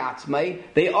bifnei atzmai,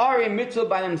 they are a mitzvah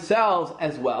by themselves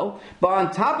as well, but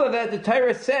on top of that, the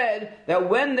Torah said that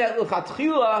when they're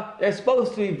l'chatchila, they're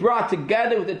supposed to be brought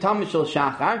together with the tamid shel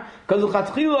shachar, because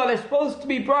l'chatchila they're supposed to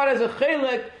be brought as a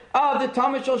chelik of the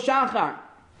tamid shel shachar.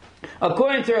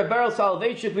 According to Rabbi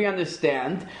Soloveitchik, we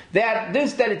understand that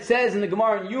it says in the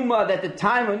Gemara in Yuma that the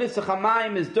time of Nisach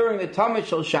HaMayim is during the tamid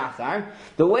shel shachar.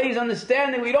 The way he's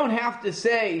understanding, we don't have to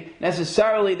say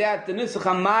necessarily that the Nisach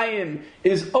HaMayim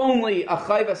is only a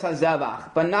chayvas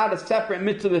hazevach, but not a separate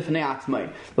mitzvah b'fnei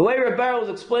atzmai. The way Rabbi was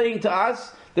explaining to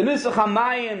us, the Nisach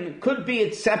HaMayim could be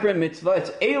its separate mitzvah.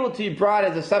 It's able to be brought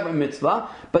as a separate mitzvah.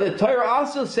 But the Torah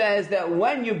also says that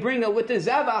when you bring it with the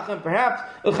Zavach, and perhaps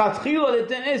l'chatchila the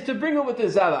din is to bring it with the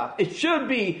Zavach, it should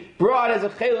be brought as a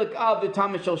chelik of the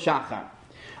tamid shel shachar.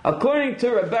 According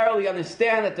to Rabbi, we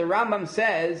understand that the Rambam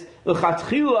says,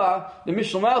 l'chatchila, the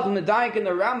Mishnah Melech and the Daik and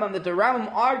the Rambam, that the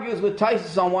Rambam argues with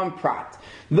Taisus on one prat.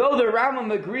 Though the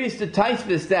Rambam agrees to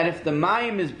Taisus that if the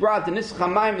Mayim is brought, the Nischei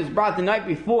HaMayim is brought the night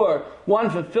before,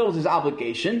 one fulfills his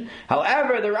obligation.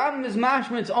 However, the Rambam is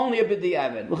mashma, it's only a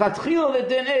b'di'evid. L'chatchila the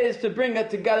din is to bring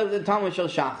it together with the tamid shel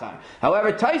shachar.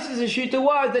 However, Taisus' shita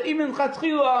was that even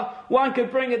l'chatchila, one could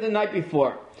bring it the night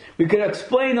before. We could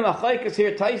explain the machlekes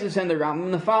here, Taisus and the Rambam,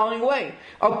 in the following way.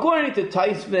 According to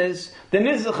Taisus, the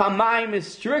Nischei HaMayim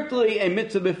is strictly a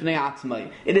mitzvah b'fnei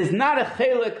atzmai. It is not a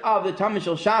chelik of the tamid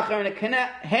shel shachar, and it cannot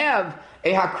have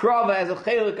a hakrava as a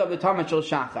chelik of the tamid shel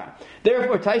shachar.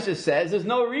 Therefore, Taisus says there's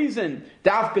no reason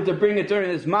dafka to bring it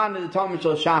during this man of the tamid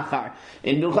shel shachar.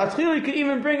 In l'chatchila, you could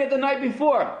even bring it the night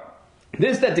before.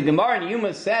 This that the Gemara in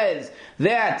Yuma says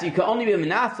that you can only be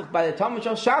menasach by the tamid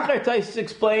shel shachar, Taisus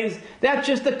explains that's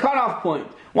just the cutoff point.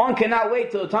 One cannot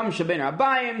wait till the tamid shel ben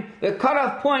Rabbayim. The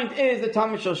cutoff point is the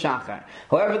tamid shel shachar.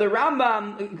 However, the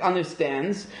Rambam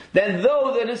understands that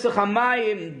though the Nisach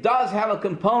HaMayim does have a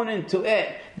component to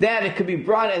it that it could be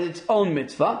brought as its own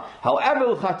mitzvah, however,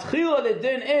 l'chatchila the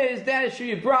din is that it should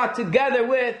be brought together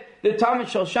with the tamid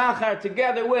shel shachar,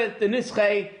 together with the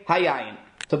Nischei HaYayin.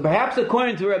 So perhaps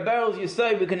according to Rabbi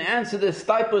Yisrael, we can answer this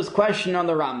Stipler's question on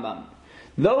the Rambam.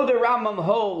 Though the Rambam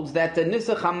holds that the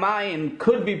Nisach HaMayim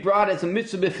could be brought as a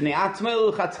mitzvah b'fnei atzmai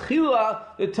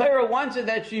l'chatchila, the Torah wants it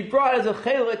that it should be brought as a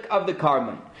chelik of the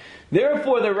carbon.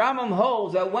 Therefore, the Rambam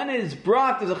holds that when it is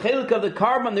brought as a chelik of the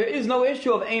carbon, there is no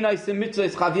issue of einais and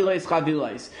mitzvahs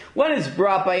chavilais. When it's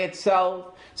brought by itself,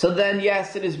 so then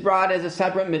yes, it is brought as a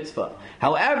separate mitzvah.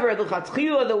 However, the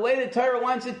l'chatchila, the way the Torah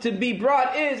wants it to be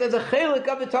brought is as a chelik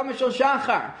of the tamid shel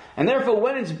shachar. And therefore,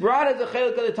 when it's brought as a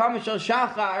chelik of the tamid shel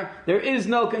shachar, there is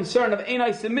no concern of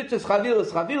einais and mitzvahs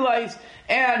chavilais,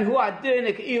 and hu adin,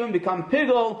 it can even become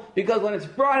pigel, because when it's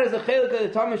brought as a chelik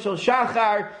of the tamid shel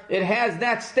shachar, it has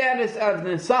that status of the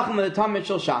nesachim of the tamid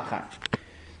shel shachar.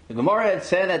 The Gemara had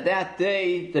said that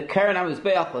day the keren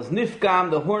HaMizbeach was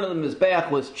nifgam, the horn of the Mizbeach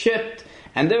was chipped,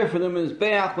 and therefore the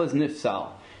Mizbeach was nifsal.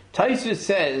 Taisus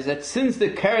says that since the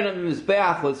keren of the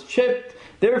Mizbeach was chipped,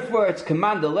 therefore it's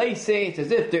command leise, it's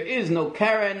as if there is no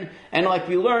keren, and like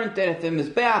we learned that if the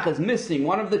Mizbeach is missing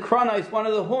one of the kronais, one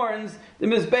of the horns, the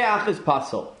Mizbeach is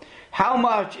pasul. How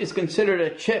much is considered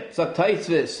a chip, Zok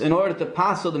Taisus, in order to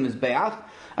pasul the Mizbeach?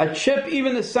 A chip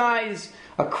even the size,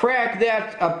 a crack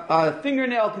that a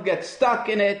fingernail could get stuck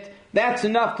in it, that's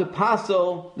enough to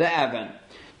pasul the Evan.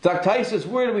 Zok Taisus,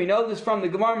 where do we know this from? The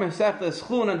Gemara Masechtas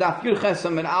Chulun and Daf Yud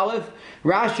Chesam and Aleph.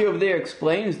 Rashi over there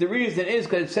explains the reason is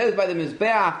because it says by the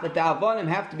Mizbeach that the Avonim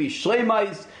have to be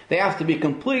shleimais, they have to be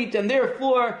complete, and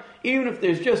therefore, even if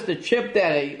there's just a chip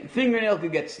that a fingernail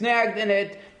could get snagged in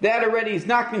it, that already is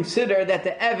not considered that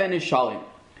the Evan is shalim.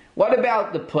 What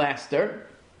about the plaster?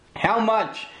 How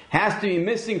much has to be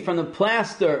missing from the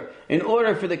plaster in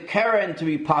order for the keren to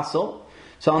be pasul.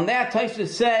 So on that, Taisha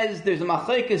says there's a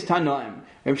machlekes tanoim,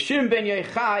 Rav Shimon ben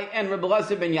Yochai and Rabbi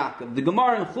Elazar ben Yaakov. The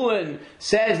Gemara in Chulin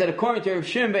says that according to Rav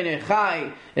Shimon ben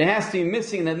Yochai, it has to be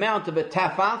missing the amount of a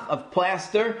tafach, of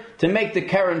plaster, to make the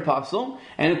keren pasul.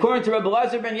 And according to Rabbi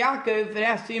Elazar ben Yaakov, it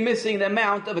has to be missing the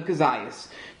amount of a kazayas.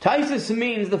 Taisus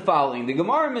means the following. The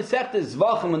Gemara in Masechtas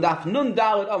Zvachim and Daf Nun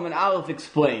Dalet Amud Aleph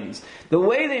explains the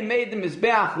way they made the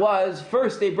mizbeach was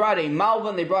first they brought a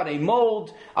malvan, they brought a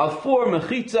mold of 4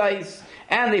 mechitzais,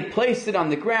 and they placed it on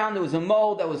the ground. There was a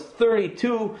mold that was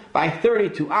 32 by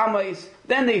 32 amas.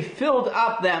 Then they filled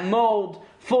up that mold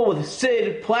full with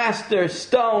sid, plaster,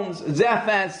 stones,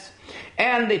 zephas,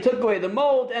 and they took away the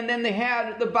mold, and then they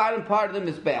had the bottom part of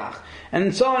the mizbeach,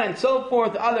 and so on and so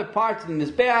forth, other parts of the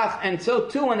mizbeach. And so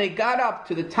too, when they got up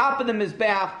to the top of the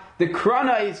mizbeach, the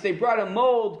kranais, they brought a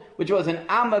mold which was an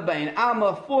amma by an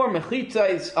amma, 4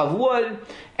 mechitzais of wood,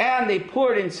 and they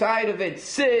poured inside of it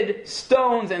sid,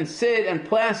 stones and sid and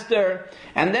plaster,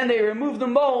 and then they removed the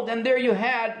mold, and there you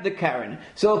had the keren.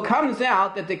 So it comes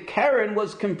out that the keren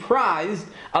was comprised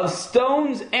of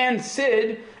stones and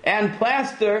sid and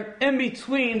plaster in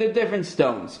between the different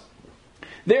stones.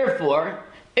 Therefore,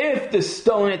 if the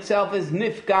stone itself is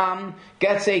nifgam,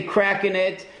 gets a crack in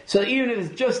it, so even if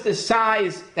it's just the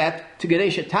size that to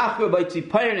Gadesha Tachra by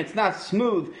Tzipayin, it's not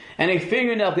smooth, and a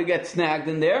fingernail could get snagged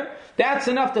in there, that's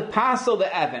enough to passel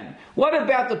the Evan. What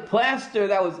about the plaster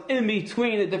that was in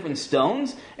between the different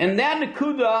stones? And that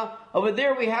Nakuda, over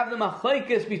there we have the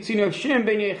machlekes between Rav Shimon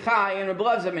ben Yochai and Rabbi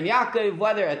Elazar ben Yaakov,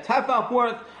 whether a tefach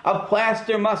worth of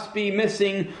plaster must be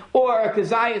missing, or a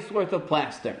kazayas worth of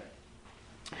plaster.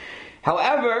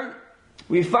 However,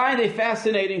 we find a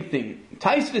fascinating thing.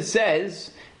 Taisva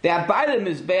says that by the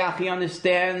Mizbeach he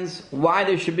understands why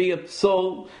there should be a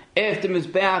psul if the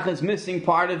Mizbeach is missing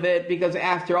part of it, because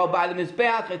after all, by the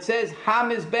Mizbeach it says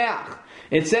ha-Mizbeach.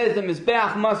 It says the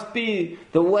Mizbeach must be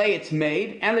the way it's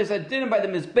made, and there's a din by the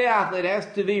Mizbeach that it has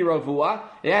to be ravua,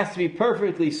 it has to be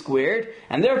perfectly squared,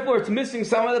 and therefore it's missing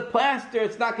some of the plaster,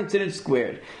 it's not considered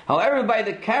squared. However, by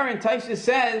the keren, Taisha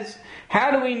says,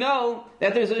 how do we know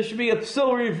that there should be a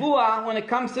psul rivua when it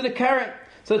comes to the keren?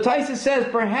 So Taisha says,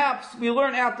 perhaps we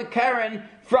learn out the keren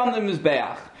from the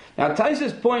Mizbeach. Now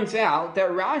Taisha points out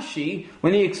that Rashi,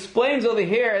 when he explains over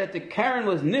here that the keren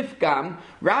was nifgam,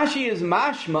 Rashi is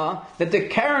mashma that the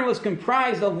keren was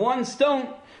comprised of one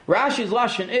stone. Rashi's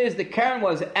lashon is the keren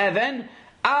was even,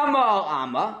 amma al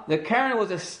amma. The keren was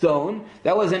a stone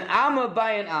that was an amma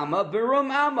by an amma,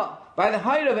 berum amma, by the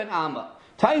height of an amma.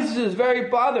 Taisus is very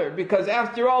bothered because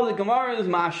after all the Gemara is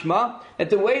mashma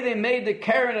that the way they made the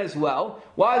keren as well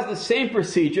was the same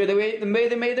procedure the way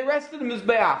they made the rest of the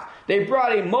mizbeach. They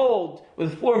brought a mold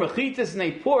with 4 mechitas and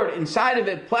they poured inside of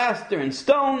it plaster and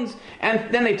stones,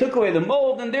 and then they took away the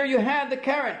mold, and there you had the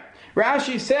keren.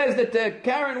 Rashi says that the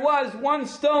keren was one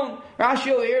stone.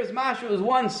 Rashi over here is mashma was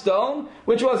one stone,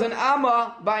 which was an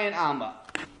amma by an amma.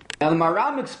 Now the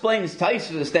Maram explains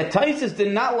Taisus that Taisus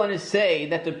did not want to say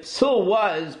that the psul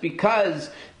was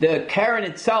because the keren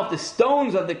itself, the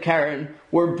stones of the keren,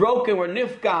 were broken, were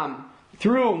nifgam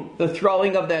through the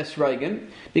throwing of the esrogim,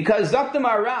 because Dr.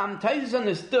 Maram, Taisus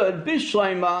understood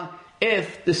bishleima,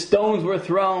 if the stones were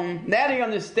thrown, that he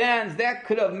understands that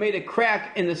could have made a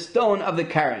crack in the stone of the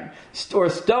keren, or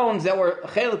stones that were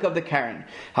chelik of the keren.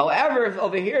 However, if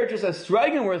over here just a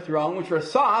esrogim were thrown, which were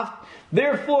soft,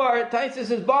 therefore Taisus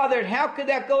is bothered, how could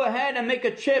that go ahead and make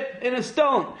a chip in a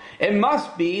stone? It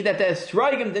must be that the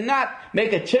esrogim did not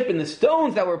make a chip in the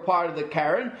stones that were part of the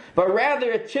keren, but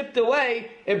rather it chipped away,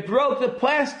 it broke the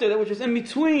plaster which was in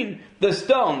between the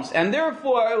stones, and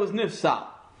therefore it was nifsal.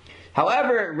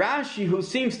 However, Rashi, who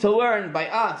seems to learn by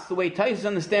us, the way Taisus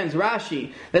understands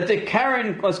Rashi, that the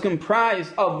keren was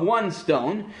comprised of one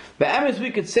stone, but as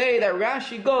we could say that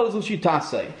Rashi goes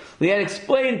l'shitasei. We had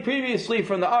explained previously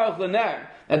from the Aruch LaNer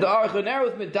that the Aruch LaNer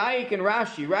was medayik in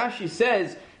Rashi. Rashi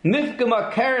says,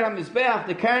 Nifgam keren ha-mizbeach,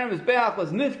 the keren ha-mizbeach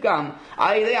was nifgam,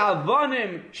 ayidei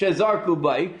avanim shezarku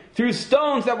bay, through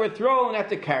stones that were thrown at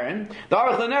the keren. The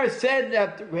Aruch LaNer said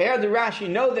that, how did Rashi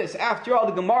know this? After all,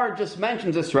 the Gemara just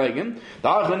mentions esrogim. The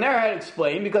Aruch LaNer had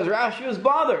explained, because Rashi was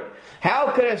bothered.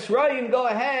 How could esrogim go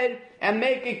ahead and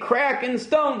make a crack in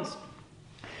stones?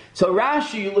 So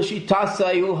Rashi,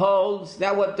 l'shitasei, who holds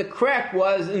that what the crack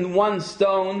was in one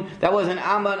stone, that was an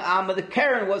amma and amma, the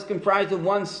keren was comprised of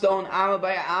one stone, amma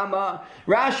by amma.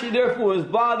 Rashi therefore was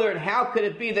bothered, how could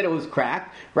it be that it was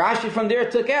cracked? Rashi from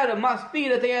there took out, it must be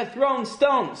that they had thrown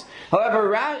stones.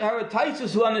 However,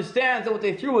 Taisus, who understands that what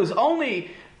they threw was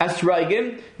only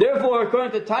Asraigim. Therefore,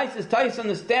 according to Tais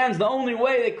understands the only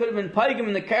way they could have been paigim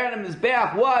in the Karen and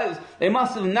Mizbeach was they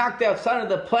must have knocked out some of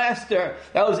the plaster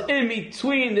that was in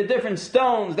between the different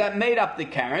stones that made up the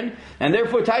Karen. And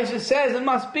therefore, Tais says it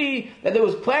must be that there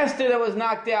was plaster that was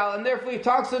knocked out, and therefore he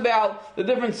talks about the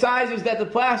different sizes that the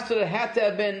plaster had to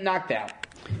have been knocked out.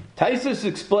 Tais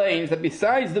explains that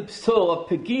besides the psul of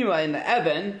Pegima in the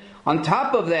Evan, on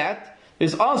top of that,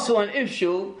 there's also an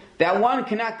issue that one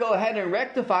cannot go ahead and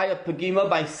rectify a pagima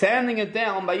by sanding it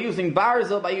down, by using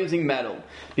barzel, by using metal.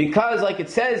 Because, like it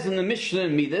says in the Mishnah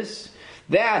in Midas,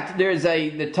 that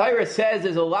the Torah says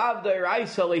there's a lav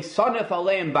d'oraisa le'sanef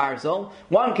aleim barzel.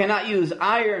 One cannot use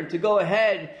iron to go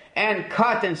ahead and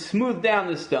cut and smooth down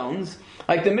the stones.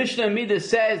 Like the Mishnah in Midas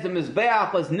says, the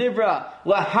Mizbeach was nivra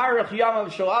laharach yamav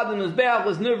shalad. The Mizbeach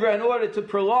was nivra in order to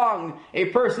prolong a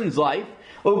person's life.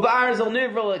 Ubarzel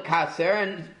nivra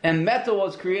lekatzer, and metal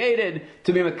was created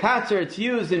to be mekatzer. It's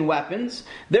used in weapons.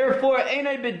 Therefore,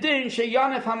 einay bedin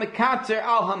sheyanef hamekatzer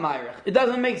al hamayich. It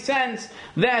doesn't make sense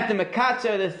that the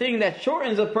mekatzer, the thing that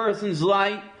shortens a person's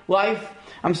life,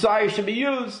 should be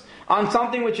used on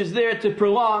something which is there to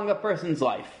prolong a person's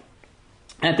life.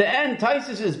 At the end,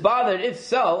 Taisus is bothered. If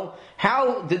so,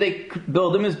 how did they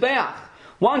build a mizbeach?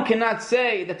 One cannot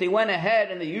say that they went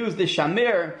ahead and they used the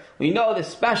shamir. We know the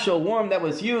special worm that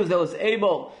was used that was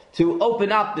able to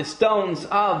open up the stones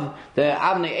of the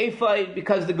Avnei Ephod,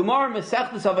 because the Gemara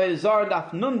Masechtas Avodah Zarah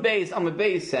Daf Nun Beis Amud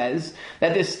Beis says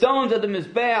that the stones of the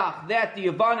Mizbeach that the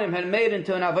Yavanim had made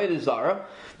into an Avodah Zarah,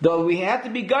 though we had to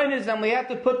be guided them, we had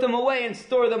to put them away and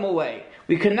store them away.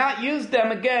 We could not use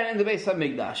them again in the Beis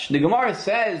HaMikdash. The Gemara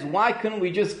says, why couldn't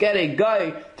we just get a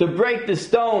guy to break the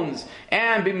stones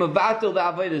and be mevatel the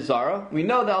Avodah Zarah? We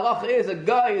know the halacha is a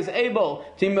guy is able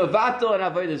to mevatel an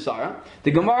Avodah Zarah.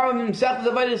 The Gemara in Masechtas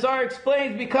Avodah Zarah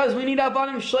explains because we need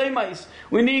avanim shleimais.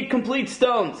 We need complete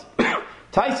stones.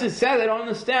 Taisus says, I don't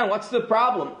understand. What's the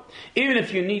problem? Even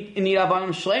if you need avanim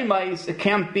shleimais, it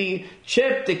can't be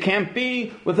chipped. It can't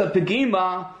be with a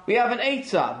pegima. We have an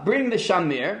eitzah. Bring the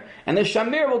shamir, and the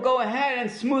shamir will go ahead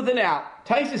and smooth it out.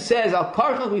 Taisus says, al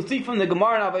karchach, we see from the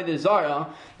Gemara in Avodah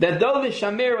Zarah that though the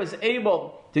shamir was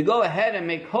able to go ahead and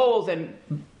make holes and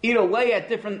eat away at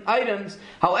different items,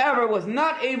 however, was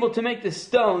not able to make the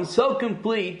stone so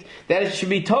complete that it should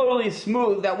be totally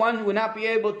smooth, that one would not be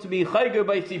able to be chayger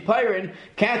by sipirin,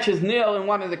 catch his nail in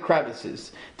one of the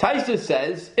crevices. Taisus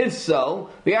says, if so,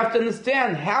 we have to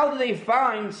understand, how do they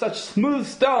find such smooth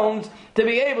stones to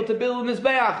be able to build a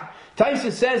mizbeach?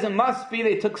 Taisus says it must be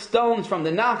they took stones from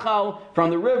the Nachal, from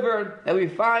the river that we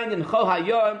find in Chol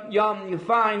HaYom. You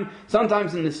find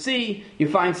sometimes in the sea, you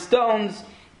find stones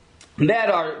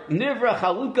that are nivra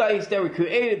chalukais, that were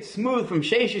created smooth from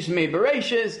sheishes mei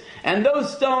bereishes, and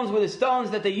those stones were the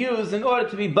stones that they used in order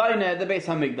to be baina the Beis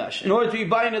Hamikdash, in order to be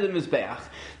baina the Mizbeach.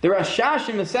 The Rashash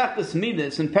in Masechtas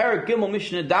Midas in Parak Gimel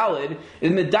Mishnah Dalid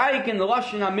is medayik in the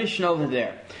Lashon HaMishnah over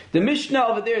there. The Mishnah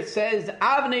over there says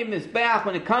Avnei Mizbeach,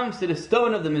 when it comes to the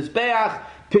stone of the Mizbeach,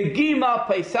 pegima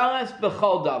peisalas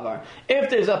b'chol davar. If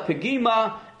there's a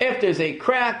pegima, if there's a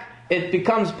crack, it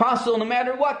becomes possible no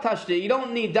matter what tashti. You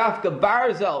don't need dafka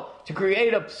barzel to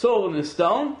create a psul in the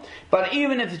stone, but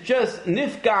even if it's just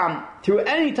nifgam through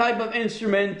any type of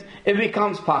instrument, it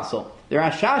becomes possible. There are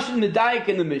Rashash and Medayik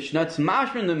in the Mishnah, it's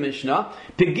mashma in the Mishnah,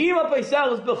 pegima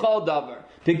peisalas b'chol davar.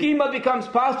 Pegima becomes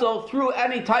possible through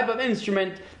any type of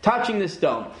instrument touching the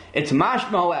stone. It's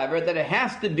mashma, however, that it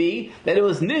has to be that it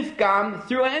was nifgam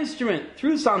through an instrument,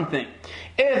 through something.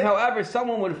 If, however,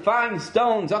 someone would find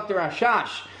stones, Dr.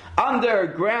 Rashash,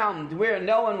 underground where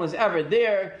no one was ever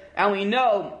there, and we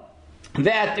know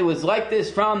that it was like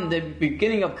this from the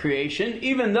beginning of creation,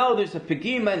 even though there's a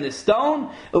pegima in the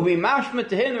stone, it will be mashma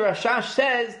to him. The Rashash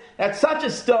says that such a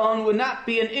stone would not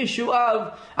be an issue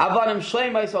of avanim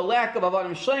shleimais or lack of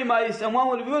avanim shleimais, and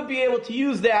one would be able to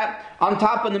use that on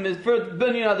top of the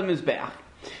binyan of the mizbeach.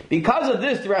 Because of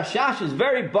this, the Rashash is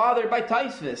very bothered by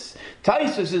Taisus.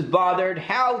 Taisus is bothered,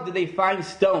 how did they find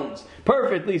stones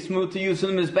perfectly smooth to use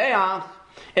in the Mizbeach,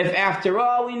 if after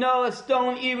all we know a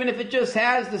stone, even if it just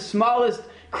has the smallest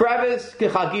crevice,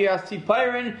 it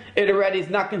already is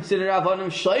not considered avonim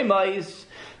shleimais.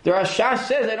 The Rashash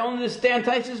says, I don't understand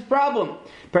Taisus' problem.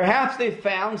 Perhaps they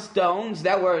found stones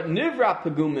that were nivra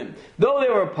pegumim, though they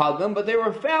were pagum, but they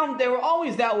were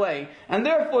always that way, and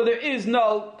therefore there is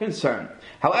no concern.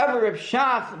 However, Reb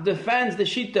Shach defends the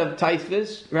shita of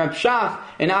Taisus. Reb Shach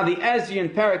in Avi Ezri in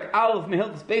Perak Aleph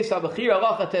Mehilchas Beis Abachir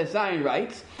Alacha Tezayin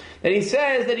writes that he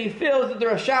says that he feels that the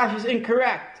Rashash is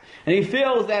incorrect, And he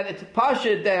feels that it's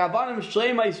pashut that avanim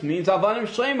shleimais means avanim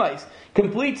shleimais.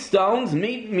 Complete stones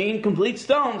mean complete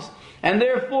stones. And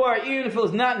therefore, even if it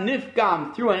was not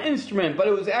nifgam through an instrument, but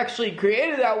it was actually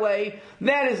created that way,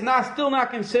 that is still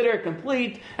not considered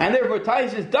complete. And therefore,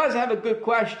 Taisus does have a good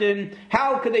question.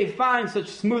 How could they find such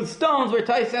smooth stones? Where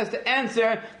Taisus has to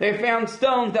answer, they found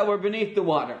stones that were beneath the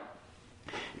water.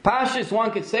 Pashtus, one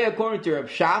could say, according to Reb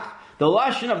Shach, the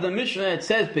lashon of the Mishnah, it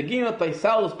says Pegima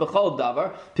peisalus b'chol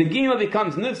davar. Pegima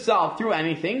becomes nifsal through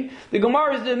anything. The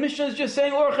Mishnah is just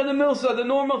saying orcha the milsa. The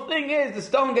normal thing is the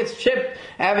stone gets chipped,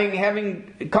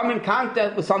 having come in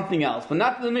contact with something else. But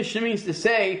not that the Mishnah means to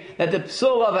say that the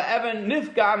psul of a evan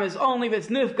nifgam is only if it's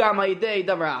nifgam ha'idei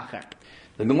davar acher.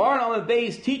 The Gemara on the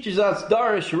base teaches us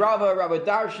Darish Rabbi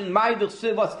Darshan Ma'idich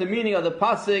Siv. What's the meaning of the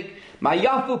pasuk?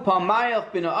 Mayafu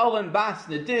Pamayach bin Olim Bas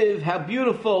Nadiv. How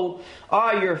beautiful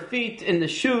are your feet in the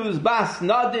shoes, Bas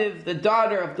Nadiv, the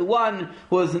daughter of the one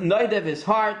who was Nadiv his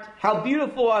heart. How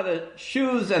beautiful are the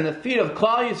shoes and the feet of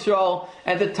Klal Yisrael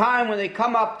at the time when they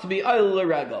come up to be Oil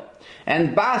Regel.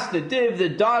 And Bas Nadiv, the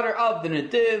daughter of the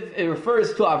Nadiv, it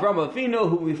refers to Avram Avinu,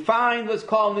 who we find was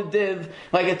called Nadiv,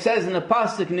 like it says in the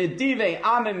pasuk, Nadive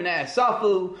Amim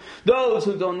Ne'esafu, those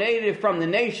who donated from the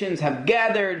nations have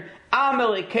gathered.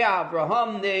 Amalekei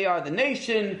Avraham, they are the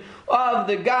nation of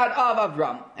the God of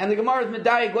Avram. And the Gemara is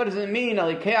Medayik, what does it mean,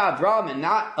 Alekei Avram, and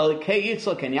not Alekei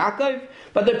Yitzchak and Yaakov?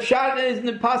 But the pshat is, in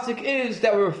the pasuk is,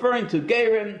 that we're referring to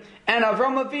Gerim, and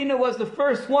Avram Avinu was the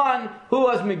first one who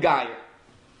was Megayer.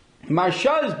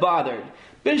 Marsha is bothered.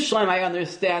 Bishlam, I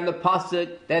understand the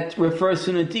pasuk that refers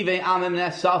to Nativei Amim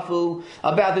Nesafu,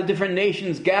 about the different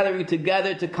nations gathering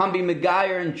together to come be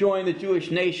Megayer and join the Jewish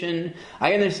nation.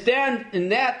 I understand in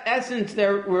that essence they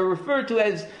were referred to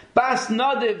as Bas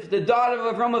Nadiv, the daughter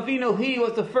of Avram Avinu. He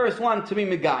was the first one to be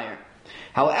Megayer.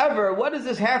 However, what does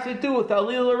this have to do with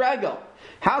Alil Regel?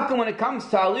 How come when it comes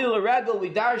to Alil Regel, we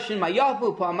darshin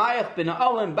Mayafu Pamayach bin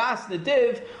Olim Bas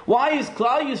Nadiv? Why is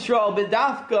Klal Yisrael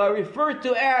B'dafka referred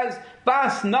to as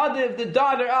Bas Nadiv, the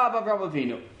daughter of Avram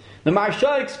Avinu? The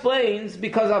Marsha explains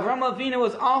because Avram Avinu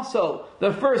was also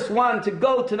the first one to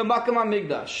go to the Makam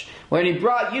HaMikdash. When he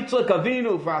brought Yitzchak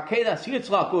Avinu for Akedas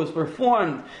Yitzchak, who was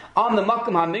performed on the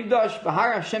Makam HaMikdash,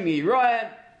 Bahar Hashem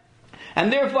Yireh,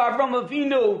 and therefore Avram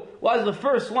Avinu was the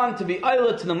first one to be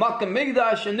Eilat to the Makam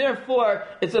Migdash, and therefore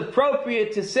it's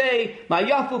appropriate to say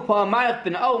Mayafu Pa'amayach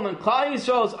bin Olam and Klal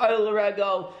Yisrael's Eilat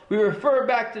Regel. We refer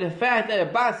back to the fact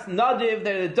that Bas Nadiv,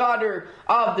 they're the daughter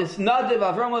of this Nadiv,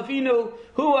 Avram Avinu,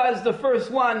 who was the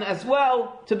first one as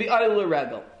well to be Eilat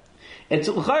Regel. It's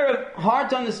hard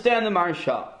to understand the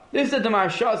Marsha. This is that the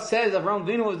Marsha says Avram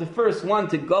Avinu was the first one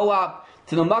to go up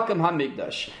to the Makam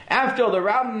HaMikdash. After all, the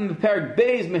Rabbi Perik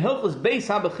Beis, Mehilchus Beis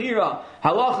HaBechira,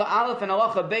 Halacha Aleph and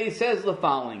Halacha Beis says the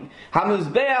following: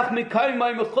 HaMizbeach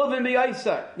Mikaymai Mechuvin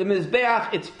B'Yaiser. The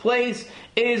Mizbeach, its place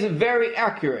is very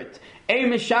accurate.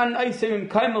 There's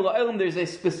a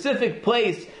specific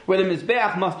place where the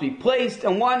Mizbeach must be placed,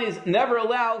 and one is never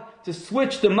allowed to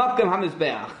switch the Makam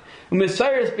HaMizbeach.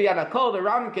 Messiah's Biyadakol, the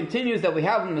Rambam continues that we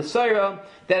have in Messiah,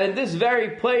 that in this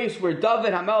very place where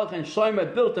David HaMelech and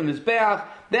Shlomo built the Mizbeach,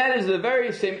 that is the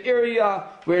very same area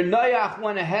where Noach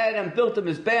went ahead and built the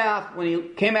Mizbeach when he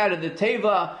came out of the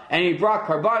Teva and he brought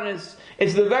Karbanis.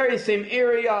 It's the very same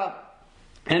area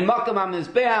and Makam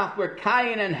HaMizbeach, where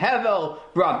Cain and Hevel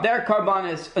brought their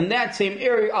karbanis, in that same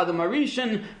area Adam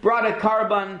Arishan brought a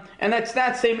karban, and that's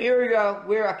that same area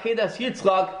where Akedas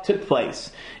Yitzchak took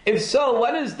place. If so,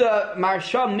 what does the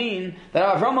Marsha mean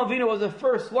that Avram Avinu was the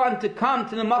first one to come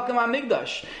to the Makam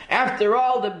HaMikdash? After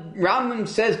all, the Rambam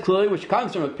says clearly, which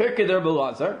comes from a Pirkei der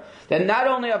Belazar, that not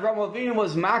only Avram Avinu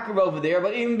was Makar over there,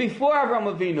 but even before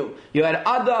Avram Avinu, you had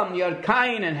Adam, you had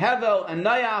Cain and Hevel and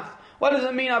Noach. What does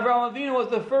it mean Avraham Avinu was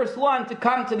the first one to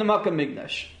come to the Makam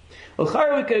Migdash?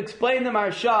 Well, we could explain the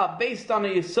Marsha based on a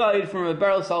Yesod from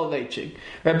Rabbi Soloveitchik.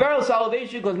 Rabbi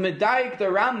Soloveitchik was Medayik the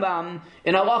Rambam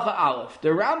in Halacha Aleph. The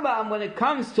Rambam, when it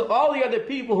comes to all the other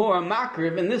people who are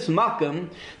Makriv in this Makam,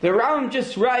 the Rambam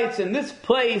just writes, in this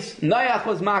place, Noach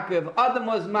was Makriv, Adam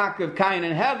was Makriv, Cain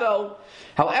and Hevel.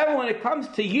 However, when it comes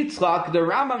to Yitzchak, the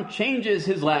Rambam changes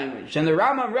his language. And the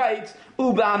Rambam writes,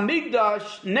 Uba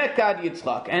Migdash Nekad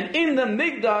Yitzchak. And in the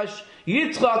Migdash,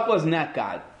 Yitzchak was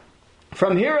Nekad.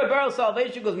 From here, Rabbi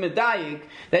Salvation was medayik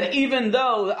that even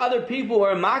though the other people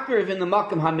were makriv in the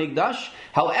Makam HaMikdash,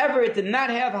 however, it did not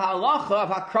have halacha of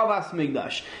Hakravas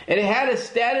Migdash. It had a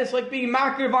status like being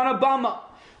makriv on a bama.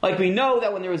 Like we know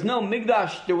that when there was no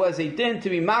Migdash, there was a din to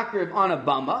be makriv on a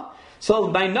bama. So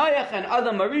by Noach and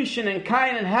Adam Arishan and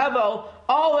Cain and Hevel,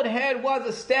 all it had was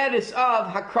a status of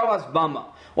Hakravas Bama.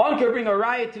 One could bring a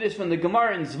riot to this from the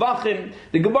Gemara in Zvachim.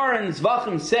 The Gemara in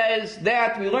Zvachim says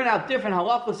that we learn out different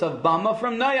halachas of Bama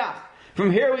from Noach.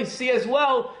 From here we see as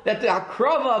well that the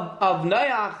Hakrava of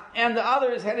Noach and the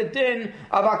others had a din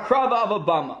of Hakrava of a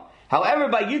Bama. However,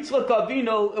 by Yitzchak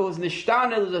Avinu, it was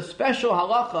nishtana, it was a special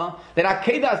halacha that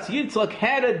Akedas Yitzchak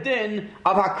had a din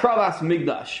of Hakravas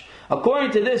Migdash.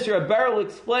 According to this, Rabbi will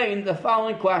explain the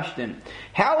following question.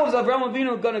 How is Avraham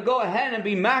Avinu going to go ahead and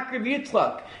be Makriv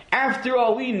Yitzchak? After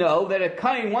all, we know that a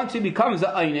Kain, once he becomes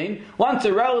an Einin, once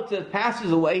a relative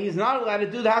passes away, he's not allowed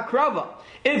to do the Hakrava.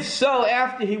 If so,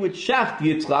 after he would shaft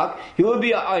Yitzchak, he would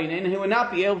be an Einin and he would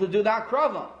not be able to do the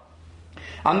Hakrava.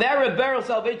 On that, Rabbi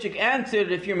Soloveitchik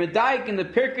answered, if you're Medaik in the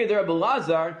Pirkei the Rebbe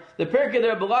Lazar, the Pirkei the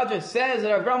Rebbe Lazar says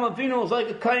that Avraham Avinu was like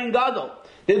a Kain Gadol.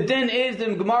 The din is,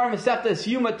 the Gemara Masechtas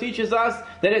Yuma teaches us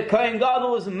that a Kain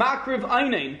Gadol is Makriv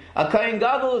Einin. A Kain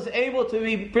Gadol is able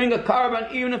to bring a carbon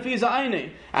even if he's an Einin.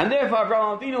 And therefore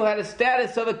Avraham Avinu had a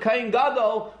status of a Kain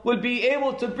Gadol, would be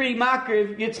able to bring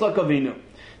Makriv Yitzchak Avinu.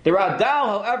 The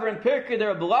Radal, however, in Pirkei the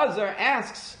Rebbe Lazar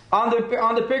asks, on the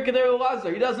Pirkei the Rebbe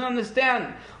Lazar, he doesn't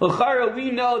understand. L'chara,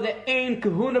 we know that ain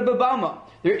kahuna b'bama.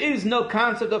 There is no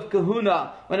concept of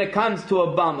kahuna when it comes to a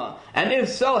bama. And if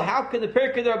so, how could the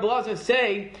Pirkei the Rebbe Lazar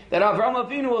say that Avraham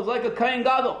Avinu was like a Kain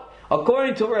Gadol?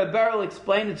 According to what Rabbi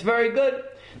explained, it's very good.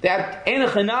 That Ein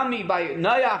Chanami by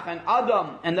Noach and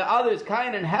Adam and the others,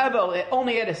 Cain and Hevel, it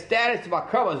only had a status of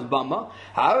Hakravas Bama.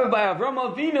 However, by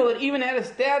Avraham Avinu, it even had a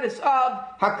status of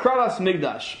Hakravas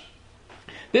Migdash.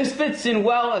 This fits in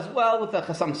well as well with the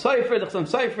Chasam Sofer. The Chasam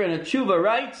Sofer in the Tshuva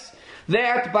writes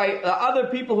that by other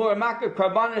people who are Makar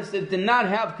Karbanis that did not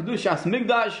have Kedushas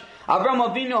Migdash, Avraham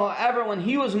Avinu, however, when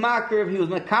he was Makar, he was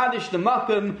Mekadosh the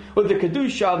Makom with the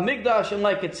Kedusha of Migdash, and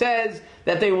like it says,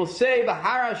 that they will say,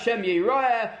 V'hara Hashem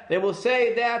Yeroeh, they will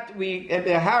say that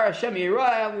V'hara Hashem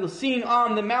Yeroeh, we'll see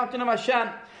on the mountain of Hashem.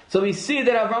 So we see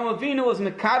that Avraham Avinu was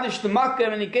Mekadosh the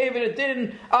Makom, and he gave it a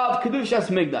din of Kedushas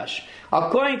Migdash.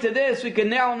 According to this, we can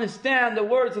now understand the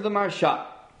words of the Marsha.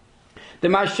 The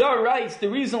Marsha writes, the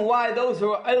reason why those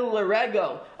who are El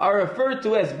Rego are referred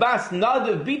to as Bas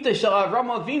Nadav Bita Shel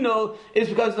Avraham Avinu is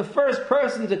because the first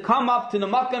person to come up to the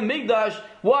Makkah Migdash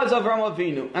was Avraham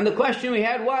Avinu. And the question we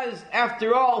had was,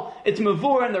 after all, it's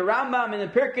Mavur and the Rambam and the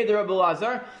Pirkei the Rebbe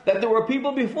Lazar, that there were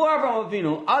people before Avraham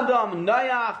Avinu, Adam,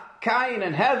 Noach, Cain,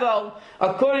 and Hevel.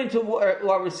 According to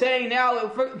what we're saying now,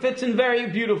 it fits in very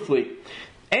beautifully.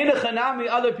 Ein Chanami,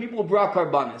 other people brought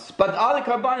karbanis, but other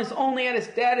karbanis only had a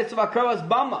status of Hakravas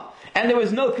Bama, and there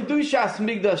was no Kedushas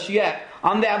Migdash yet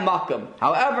on that Makam.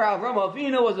 However, Avraham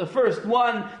Avinu was the first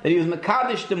one that he was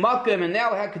Mekadosh the Makam, and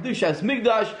now had Kedushas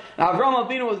Migdash. And Avraham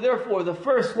Avinu was therefore the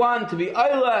first one to be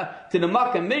Ayla to the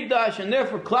Makam Migdash, and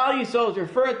therefore Klal Yisrael is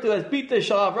referred to as Bita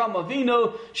Shel Avraham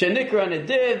Avinu Shenikra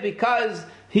Nediv, because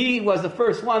he was the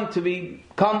first one to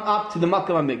come up to the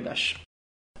Makam Migdash.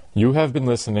 You have been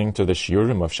listening to the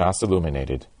Shiurim of Shas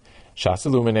Illuminated. Shas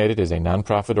Illuminated is a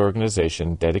non-profit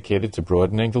organization dedicated to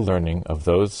broadening the learning of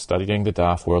those studying the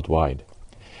Daf worldwide.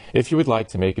 If you would like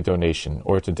to make a donation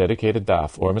or to dedicate a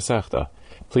Daf or Masechta,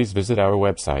 please visit our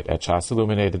website at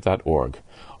shasilluminated.org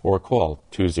or call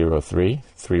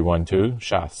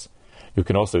 203-312-SHAS. You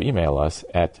can also email us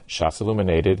at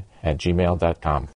shasilluminated@gmail.com.